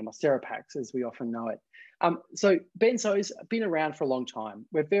oxazepam, or Seropax, as we often know it. So benzos have been around for a long time.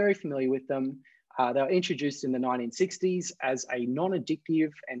 We're very familiar with them. They were introduced in the 1960s as a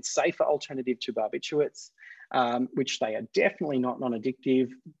non-addictive and safer alternative to barbiturates, which they are definitely not non-addictive,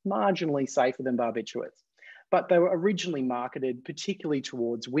 marginally safer than barbiturates. But they were originally marketed particularly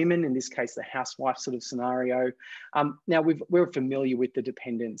towards women, in this case, the housewife sort of scenario. Now, we're familiar with the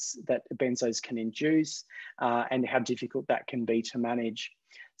dependence that benzos can induce and how difficult that can be to manage.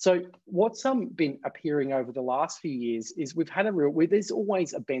 So what's been appearing over the last few years is we've had there's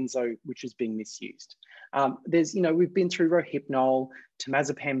always a benzo which is being misused. We've been through Rohypnol,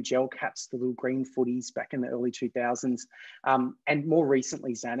 temazepam gel caps, the little green footies back in the early 2000s. And more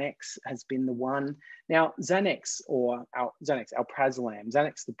recently, Xanax has been the one. Now, Xanax, alprazolam,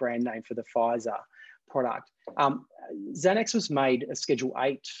 Xanax, the brand name for the Pfizer product. Xanax was made a Schedule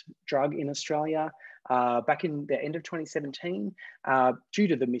 8 drug in Australia back in the end of 2017 due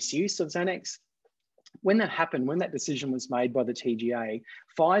to the misuse of Xanax. When that happened, when that decision was made by the TGA,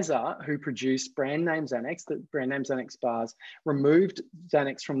 Pfizer, who produced brand name Xanax, the brand name Xanax bars, removed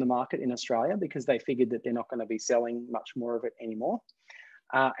Xanax from the market in Australia because they figured that they're not going to be selling much more of it anymore.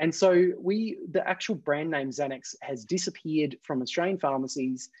 And so the actual brand name Xanax has disappeared from Australian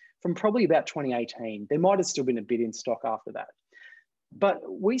pharmacies from probably about 2018. There might have still been a bit in stock after that. But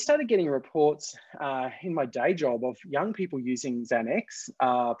we started getting reports in my day job of young people using Xanax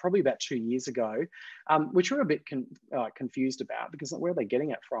probably about 2 years ago, which we're a bit confused about, because where are they getting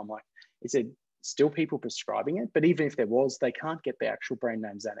it from? Like, is there still people prescribing it? But even if there was, they can't get the actual brand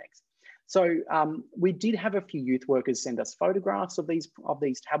name Xanax. So we did have a few youth workers send us photographs of these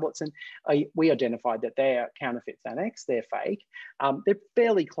tablets, and we identified that they're counterfeit Xanax, they're fake. They're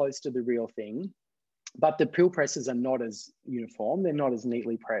fairly close to the real thing, but the pill presses are not as uniform, they're not as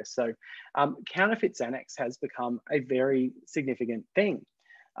neatly pressed. So counterfeit Xanax has become a very significant thing.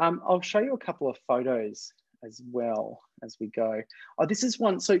 I'll show you a couple of photos as well as we go. Oh, this is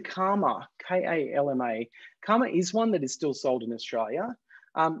one, so Karma, K-A-L-M-A. Karma is one that is still sold in Australia.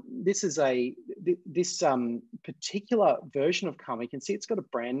 This is this particular version of Karma. You can see it's got a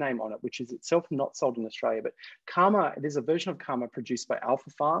brand name on it, which is itself not sold in Australia. But Karma, there's a version of Karma produced by Alpha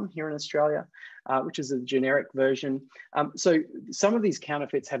Farm here in Australia, which is a generic version. So some of these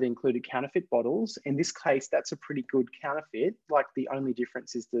counterfeits have included counterfeit bottles. In this case, that's a pretty good counterfeit. Like, the only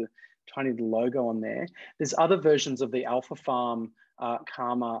difference is the tiny little logo on there. There's other versions of the Alpha Farm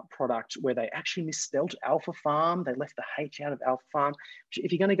Karma product where they actually misspelled Alpha Farm. They left the H out of Alpha Farm.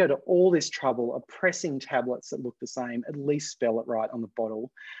 If you're going to go to all this trouble of pressing tablets that look the same, at least spell it right on the bottle.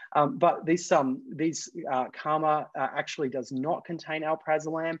 But these Karma actually does not contain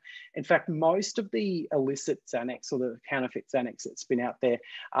alprazolam. In fact, most of the illicit Xanax, or the counterfeit Xanax that's been out there,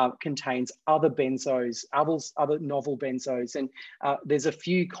 contains other benzos, other novel benzos, and there's a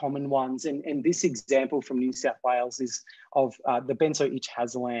few common ones. And this example from New South Wales is of the benzo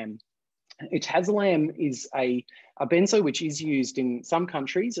itazolam. Itazolam is a benzo which is used in some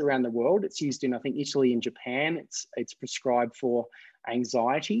countries around the world. It's used in, I think, Italy and Japan. It's prescribed for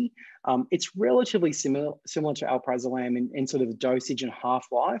anxiety. It's relatively similar to alprazolam in sort of dosage and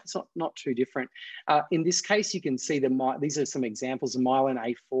half-life. It's not too different. In this case, you can see these are some examples of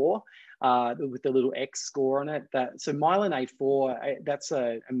myelin A4 with the little X score on it. So myelin A4, that's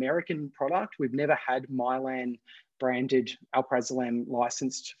an American product. We've never had Mylan branded alprazolam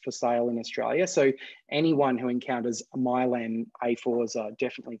licensed for sale in Australia. So anyone who encounters Mylan A4s are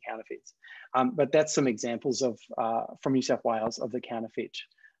definitely counterfeits. But that's some examples of from New South Wales of the counterfeit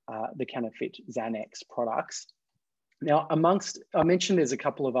Xanax products. Now, I mentioned there's a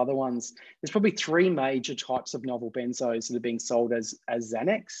couple of other ones. There's probably 3 major types of novel benzos that are being sold as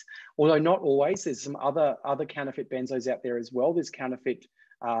Xanax, although not always. There's some other counterfeit benzos out there as well. There's counterfeit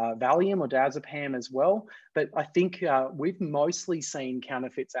Valium or diazepam as well. But I think we've mostly seen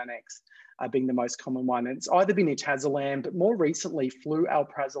counterfeit Xanax being the most common one. And it's either been itazolam, but more recently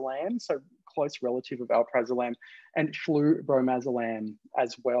flualprazolam, so close relative of alprazolam, and flubromazzolam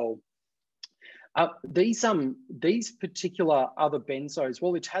as well. These particular other benzos,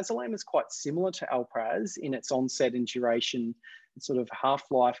 well, itazolam is quite similar to alpraz in its onset and duration, sort of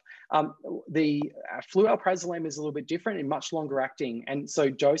half-life. The flualprazolam is a little bit different and much longer acting, and so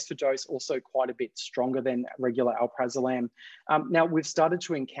dose for dose also quite a bit stronger than regular alprazolam. Now, we've started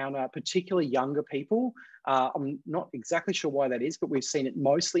to encounter particularly younger people I'm not exactly sure why that is, but we've seen it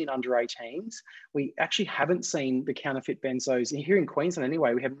mostly in under 18s. We actually haven't seen the counterfeit benzos here in Queensland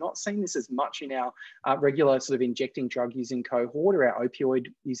anyway. We have not seen this as much in our regular sort of injecting drug using cohort or our opioid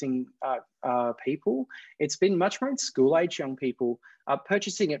using people. It's been much more in school age young people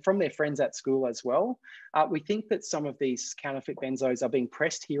purchasing it from their friends at school as well. We think that some of these counterfeit benzos are being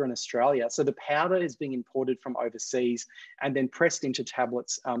pressed here in Australia. So the powder is being imported from overseas and then pressed into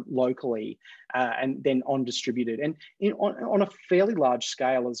tablets locally and then on distributed. And on a fairly large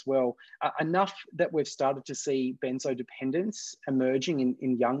scale as well, enough that we've started to see benzo dependence emerging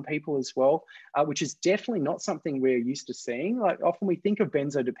in young people as well, which is definitely not something we're used to seeing. Like often we think of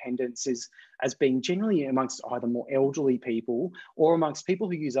benzo dependence as being generally amongst either more elderly people or amongst people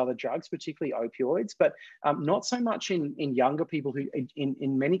who use other drugs, particularly opioids, but not so much in younger people who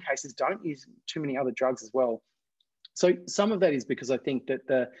in many cases don't use too many other drugs as well. So some of that is because I think that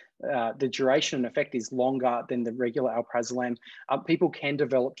the duration and effect is longer than the regular alprazolam. People can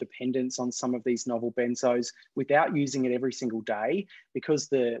develop dependence on some of these novel benzos without using it every single day because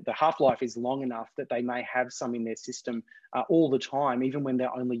the half-life is long enough that they may have some in their system all the time, even when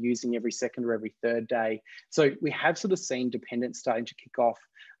they're only using every second or every third day. So we have sort of seen dependence starting to kick off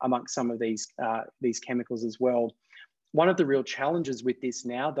amongst some of these chemicals as well. One of the real challenges with this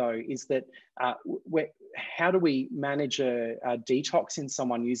now, though, is that how do we manage a detox in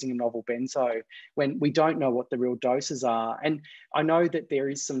someone using a novel benzo when we don't know what the real doses are? And I know that there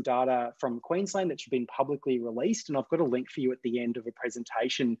is some data from Queensland that's been publicly released, and I've got a link for you at the end of a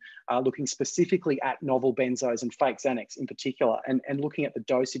presentation looking specifically at novel benzos and fake Xanax in particular, and looking at the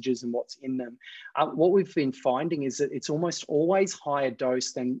dosages and what's in them. What we've been finding is that it's almost always higher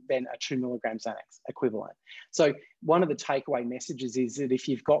dose than a 2 milligram Xanax equivalent. So one of the takeaway messages is that if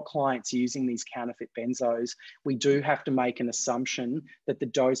you've got clients using these counterfeit benzos, we do have to make an assumption that the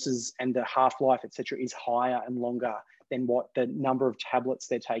doses and the half-life, et cetera, is higher and longer than what the number of tablets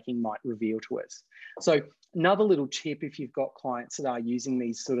they're taking might reveal to us. So another little tip if you've got clients that are using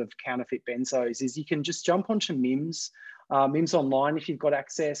these sort of counterfeit benzos is you can just jump onto MIMS. MIMS online if you've got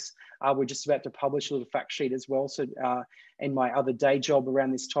access. We're just about to publish a little fact sheet as well, so in my other day job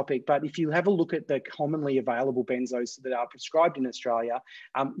around this topic. But if you have a look at the commonly available benzos that are prescribed in Australia,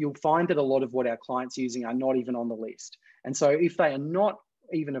 you'll find that a lot of what our clients are using are not even on the list. And so if they are not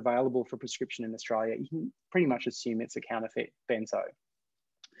even available for prescription in Australia, you can pretty much assume it's a counterfeit benzo.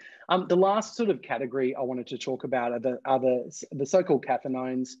 The last sort of category I wanted to talk about are the so-called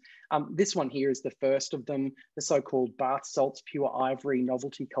cathinones. This one here is the first of them, the so-called bath salts pure ivory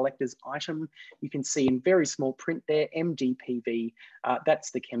novelty collector's item. You can see in very small print there, MDPV.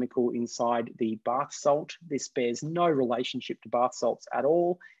 That's the chemical inside the bath salt. This bears no relationship to bath salts at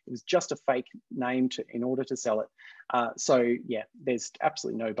all. It was just a fake name in order to sell it. So yeah, there's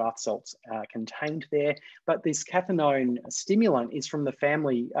absolutely no bath salts contained there. But this cathinone stimulant is from the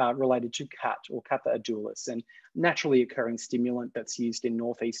family related to cat or Catha adulis, and naturally occurring stimulant that's used in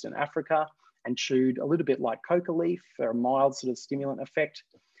northeastern Africa and chewed a little bit like coca leaf for a mild sort of stimulant effect.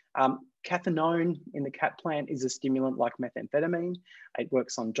 Cathinone in the cat plant is a stimulant like methamphetamine. It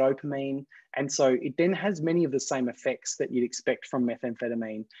works on dopamine. And so it then has many of the same effects that you'd expect from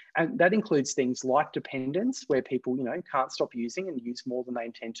methamphetamine. And that includes things like dependence, where people, can't stop using and use more than they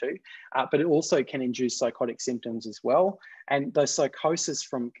intend to. But it also can induce psychotic symptoms as well. And the psychosis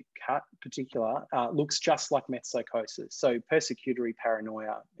from cat in particular looks just like meth psychosis. So persecutory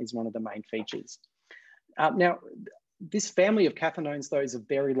paranoia is one of the main features. Now, this family of cathinones, though, is a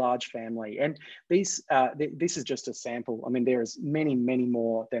very large family. And this is just a sample. I mean, there is many, many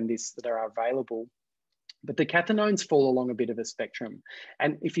more than this that are available. But the cathinones fall along a bit of a spectrum.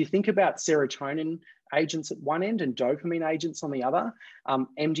 And if you think about serotonin agents at one end and dopamine agents on the other,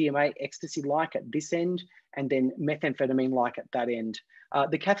 MDMA, ecstasy-like at this end, and then methamphetamine-like at that end.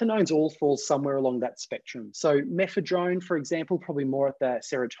 The cathinones all fall somewhere along that spectrum. So mephedrone, for example, probably more at the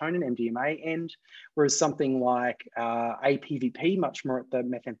serotonin, MDMA end, whereas something like APVP, much more at the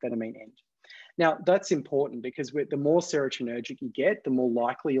methamphetamine end. Now, that's important because the more serotonergic you get, the more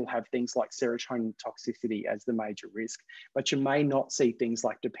likely you'll have things like serotonin toxicity as the major risk, but you may not see things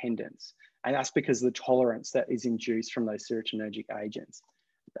like dependence. And that's because of the tolerance that is induced from those serotonergic agents.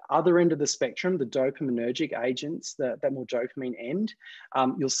 The other end of the spectrum, the dopaminergic agents, that more dopamine end,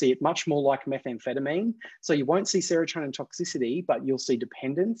 you'll see it much more like methamphetamine. So you won't see serotonin toxicity, but you'll see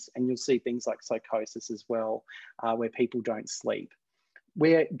dependence, and you'll see things like psychosis as well, where people don't sleep.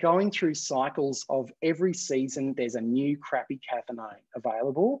 We're going through cycles of every season, there's a new crappy cathinone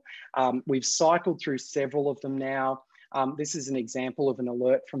available. We've cycled through several of them now. This is an example of an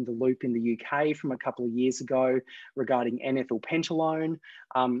alert from the Loop in the UK from a couple of years ago regarding N-ethylpentalone.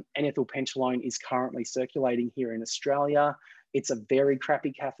 N-ethylpentalone is currently circulating here in Australia. It's a very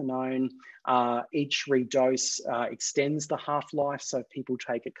crappy cathinone. Each redose extends the half-life, so if people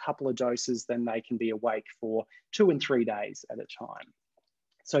take a couple of doses, then they can be awake for 2 and 3 days at a time.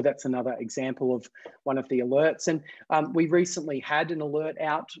 So that's another example of one of the alerts. And we recently had an alert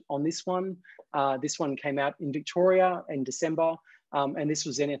out on this one. This one came out in Victoria in December, and this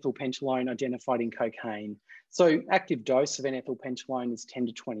was N-ethylpentalone identified in cocaine. So active dose of N-ethylpentalone is 10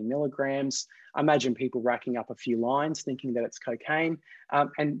 to 20 milligrams. I imagine people racking up a few lines thinking that it's cocaine,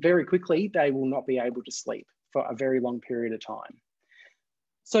 and very quickly they will not be able to sleep for a very long period of time.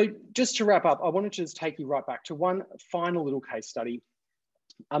 So just to wrap up, I wanted to just take you right back to one final little case study.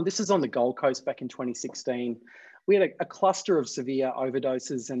 This is on the Gold Coast back in 2016. We had a cluster of severe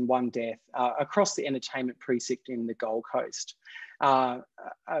overdoses and 1 death across the entertainment precinct in the Gold Coast. An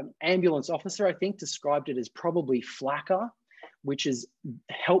ambulance officer, I think, described it as probably flacker, which is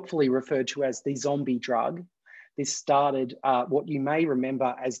helpfully referred to as the zombie drug. This started what you may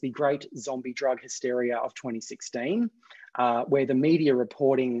remember as the great zombie drug hysteria of 2016, where the media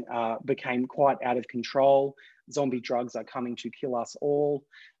reporting became quite out of control. Zombie drugs are coming to kill us all.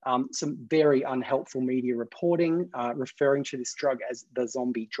 Some very unhelpful media reporting referring to this drug as the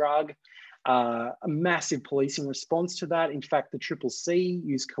zombie drug. A massive policing response to that. In fact, the CCC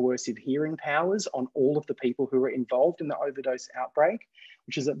used coercive hearing powers on all of the people who were involved in the overdose outbreak,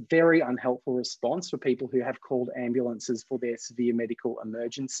 which is a very unhelpful response for people who have called ambulances for their severe medical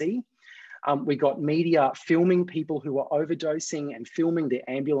emergency. We got media filming people who were overdosing and filming their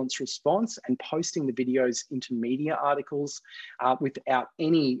ambulance response and posting the videos into media articles without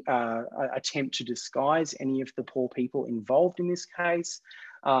any attempt to disguise any of the poor people involved in this case.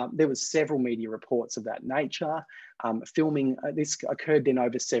 There was several media reports of that nature. Filming, this occurred then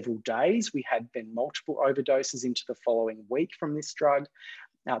over several days. We had then multiple overdoses into the following week from this drug,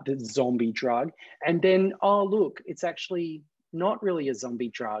 the zombie drug. And then, oh, look, it's actually not really a zombie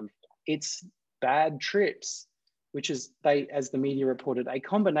drug. It's bad trips, which is, as the media reported, a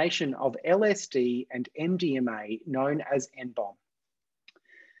combination of LSD and MDMA known as N-bomb.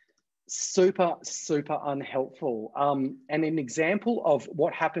 Super, super unhelpful. And an example of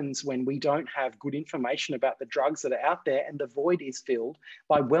what happens when we don't have good information about the drugs that are out there and the void is filled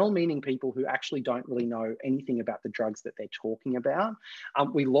by well-meaning people who actually don't really know anything about the drugs that they're talking about.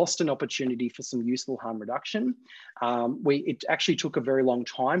 We lost an opportunity for some useful harm reduction. It actually took a very long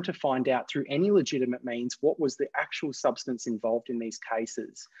time to find out through any legitimate means what was the actual substance involved in these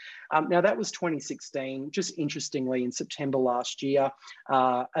cases. Now that was 2016. Just interestingly, in September last year,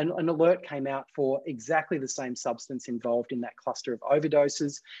 an alert came out for exactly the same substance involved in that cluster of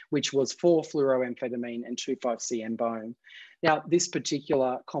overdoses, which was 4-fluoroamphetamine and 2,5-C-N-bone. Now, this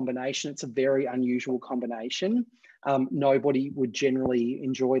particular combination, it's a very unusual combination. Nobody would generally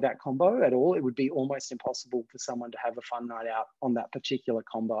enjoy that combo at all. It would be almost impossible for someone to have a fun night out on that particular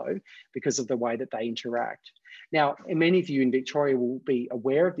combo because of the way that they interact. Now, many of you in Victoria will be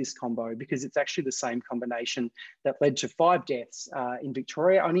aware of this combo because it's actually the same combination that led to 5 deaths in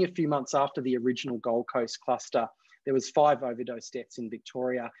Victoria. Only a few months after the original Gold Coast cluster, there was 5 overdose deaths in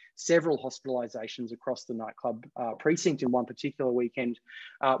Victoria, several hospitalisations across the nightclub precinct in one particular weekend,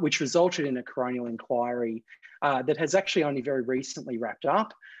 which resulted in a coronial inquiry that has actually only very recently wrapped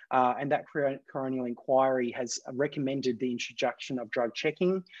up. And that coronial inquiry has recommended the introduction of drug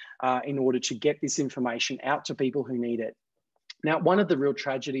checking in order to get this information out to people who need it. Now, one of the real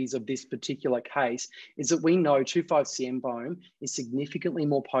tragedies of this particular case is that we know 2,5-C-N-bone is significantly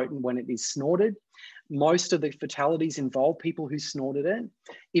more potent when it is snorted. Most of the fatalities involve people who snorted it.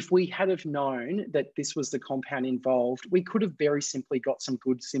 If we had have known that this was the compound involved, we could have very simply got some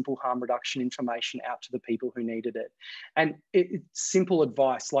good, simple harm reduction information out to the people who needed it. And simple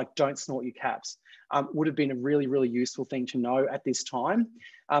advice like don't snort your caps would have been a really, really useful thing to know at this time.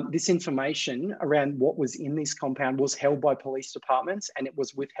 This information around what was in this compound was held by police departments and it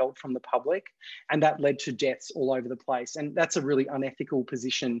was withheld from the public. And that led to deaths all over the place. And that's a really unethical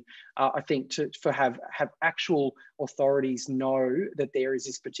position, I think, to have actual authorities know that there is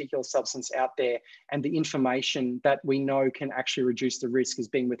this particular substance out there and the information that we know can actually reduce the risk is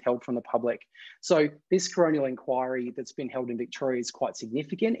being withheld from the public. So this coronial inquiry that's been held in Victoria is quite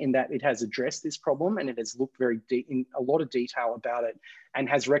significant in that it has addressed this problem and it has looked very deep in a lot of detail about it and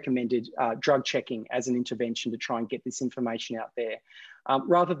has recommended drug checking as an intervention to try and get this information out there.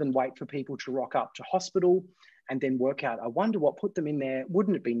 Rather than wait for people to rock up to hospital and then work out, I wonder what put them in there.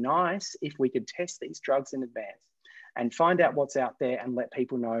 Wouldn't it be nice if we could test these drugs in advance and find out what's out there and let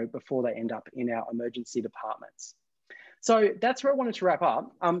people know before they end up in our emergency departments? So that's where I wanted to wrap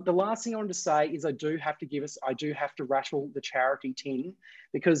up. The last thing I wanted to say is I do have to rattle the charity tin,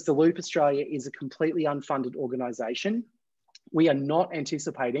 because the Loop Australia is a completely unfunded organisation. We are not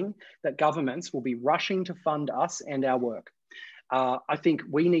anticipating that governments will be rushing to fund us and our work. I think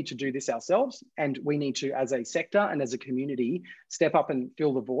we need to do this ourselves, and we need to, as a sector and as a community, step up and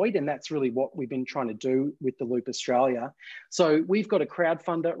fill the void. And that's really what we've been trying to do with the Loop Australia. So we've got a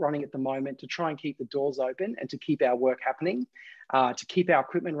crowdfunder running at the moment to try and keep the doors open and to keep our work happening, to keep our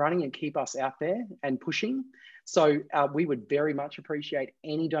equipment running and keep us out there and pushing. So we would very much appreciate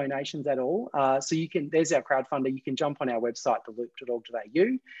any donations at all. So there's our crowdfunder. You can jump on our website,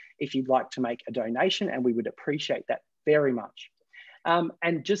 theloop.org.au, if you'd like to make a donation, and we would appreciate that very much.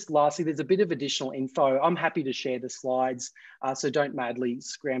 And just lastly, there's a bit of additional info. I'm happy to share the slides, so don't madly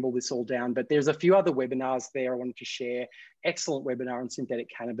scramble this all down, but there's a few other webinars there I wanted to share. Excellent webinar on synthetic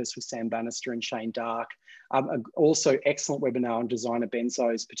cannabis with Sam Bannister and Shane Dark. Also excellent webinar on designer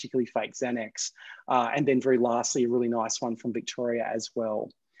benzos, particularly fake Xanax. And then very lastly, a really nice one from Victoria as well.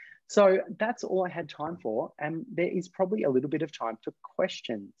 So that's all I had time for. And there is probably a little bit of time for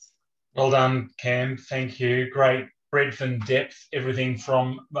questions. Well done, Cam. Thank you. Great breadth and depth, everything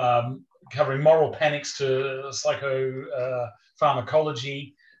from covering moral panics to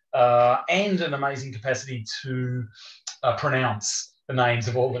psychopharmacology, and an amazing capacity to pronounce the names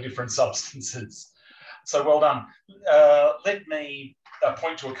of all the different substances. So well done. Let me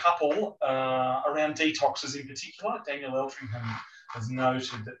point to a couple around detoxes in particular. Daniel Eltringham has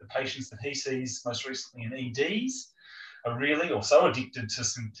noted that the patients that he sees most recently in EDs are really or so addicted to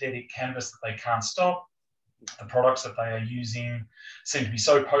synthetic cannabis that they can't stop. The products that they are using seem to be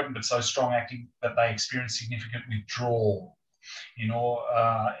so potent but so strong acting that they experience significant withdrawal, in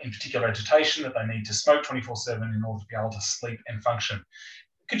particular agitation, that they need to smoke 24/7 in order to be able to sleep and function.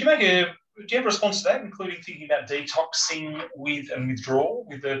 Do you have a response to that, including thinking about detoxing with and withdrawal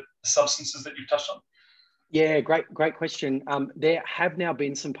with the substances that you've touched on? Yeah, great question. There have now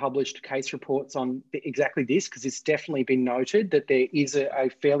been some published case reports on exactly this, because it's definitely been noted that there is a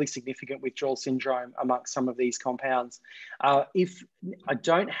fairly significant withdrawal syndrome amongst some of these compounds. If I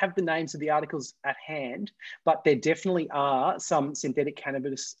don't have the names of the articles at hand, but there definitely are some synthetic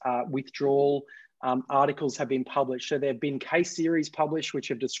cannabis withdrawal articles have been published. So there have been case series published which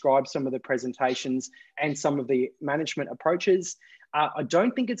have described some of the presentations and some of the management approaches. I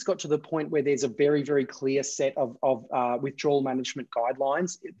don't think it's got to the point where there's a very, very clear set of withdrawal management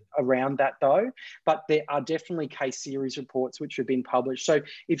guidelines around that though, but there are definitely case series reports which have been published. So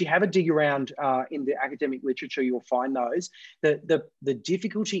if you have a dig around in the academic literature, you'll find those. The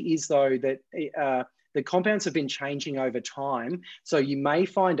difficulty is though that the compounds have been changing over time. So you may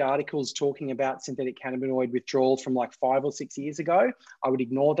find articles talking about synthetic cannabinoid withdrawal from like 5 or 6 years ago. I would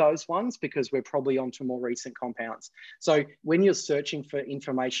ignore those ones because we're probably onto more recent compounds. So when you're searching for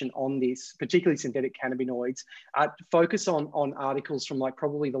information on this, particularly synthetic cannabinoids, focus on articles from like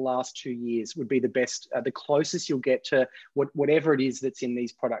probably the last 2 years would be the best, the closest you'll get to whatever it is that's in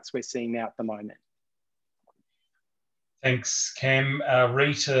these products we're seeing now at the moment. Thanks, Cam.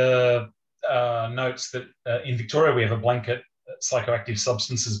 Rita notes that in Victoria we have a blanket psychoactive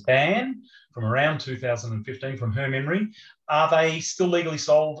substances ban from around 2015 from her memory. Are they still legally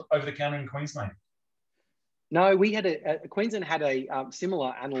sold over the counter in Queensland? No, we had Queensland had a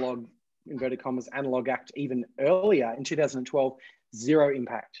similar analog, inverted commas, analog act even earlier in 2012. Zero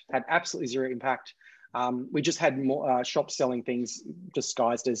impact, had absolutely zero impact. We just had more shops selling things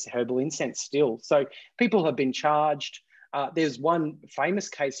disguised as herbal incense still. So people have been charged. There's one famous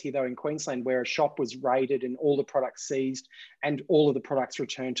case here, though, in Queensland where a shop was raided and all the products seized and all of the products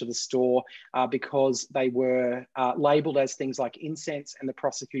returned to the store because they were labelled as things like incense, and the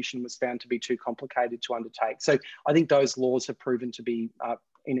prosecution was found to be too complicated to undertake. So I think those laws have proven to be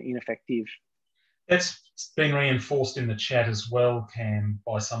ineffective. That's been reinforced in the chat as well, Cam,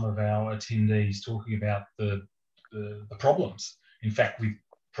 by some of our attendees talking about the problems, in fact, with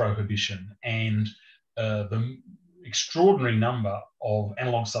prohibition and the extraordinary number of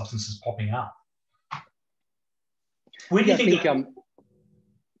analog substances popping up. Where do you think? Can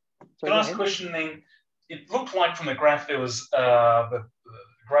I ask a question then? It looked like from the graph there was the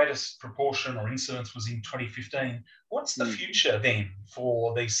greatest proportion or incidence was in 2015. What's the future then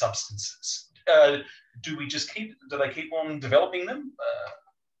for these substances? Do they keep on developing them?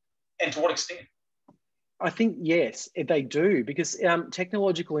 And to what extent? I think yes, they do, because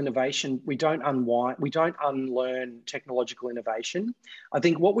technological innovation, we don't unlearn technological innovation. I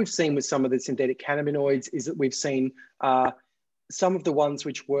think what we've seen with some of the synthetic cannabinoids is that we've seen some of the ones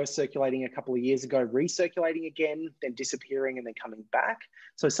which were circulating a couple of years ago, recirculating again, then disappearing and then coming back.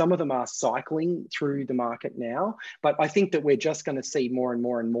 So some of them are cycling through the market now, but I think that we're just going to see more and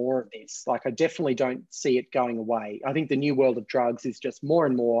more and more of this. Like, I definitely don't see it going away. I think the new world of drugs is just more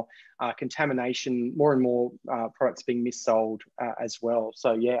and more contamination, more and more products being missold as well.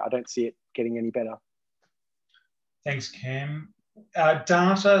 So yeah, I don't see it getting any better. Thanks, Cam.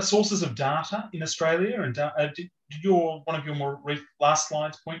 Data, sources of data in Australia, and did one of your last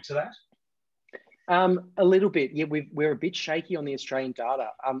slides point to that? A little bit, yeah. We're a bit shaky on the Australian data.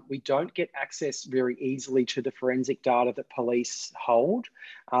 We don't get access very easily to the forensic data that police hold,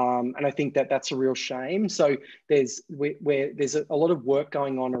 and I think that that's a real shame. So there's a lot of work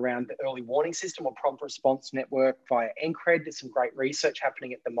going on around the early warning system or prompt response network via NCRED. There's some great research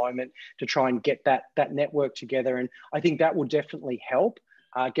happening at the moment to try and get that network together, and I think that will definitely help.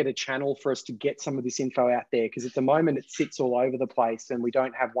 Get a channel for us to get some of this info out there, because at the moment it sits all over the place and we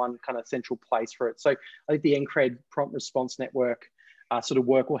don't have one kind of central place for it. So I think the NCRED prompt response network sort of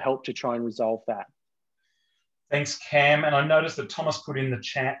work will help to try and resolve that. Thanks, Cam. And I noticed that Thomas put in the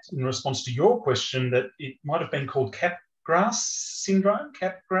chat in response to your question that it might have been called Capgras syndrome.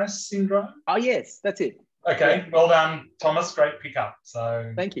 Oh yes, that's it. Okay, yeah. Well done, Thomas. Great pickup.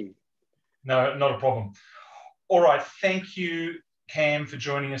 So thank you. No, not a problem. All right, thank you, Cam, for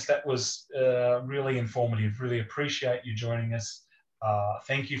joining us. That was really informative. Really appreciate you joining us.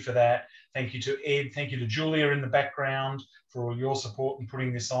 Thank you for that. Thank you to Ed. Thank you to Julia in the background for all your support in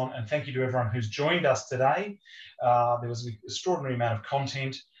putting this on. And thank you to everyone who's joined us today. There was an extraordinary amount of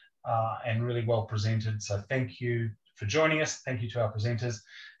content and really well presented. So thank you for joining us. Thank you to our presenters.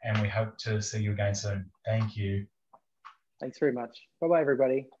 And we hope to see you again soon. Thank you. Thanks very much. Bye-bye,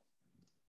 everybody.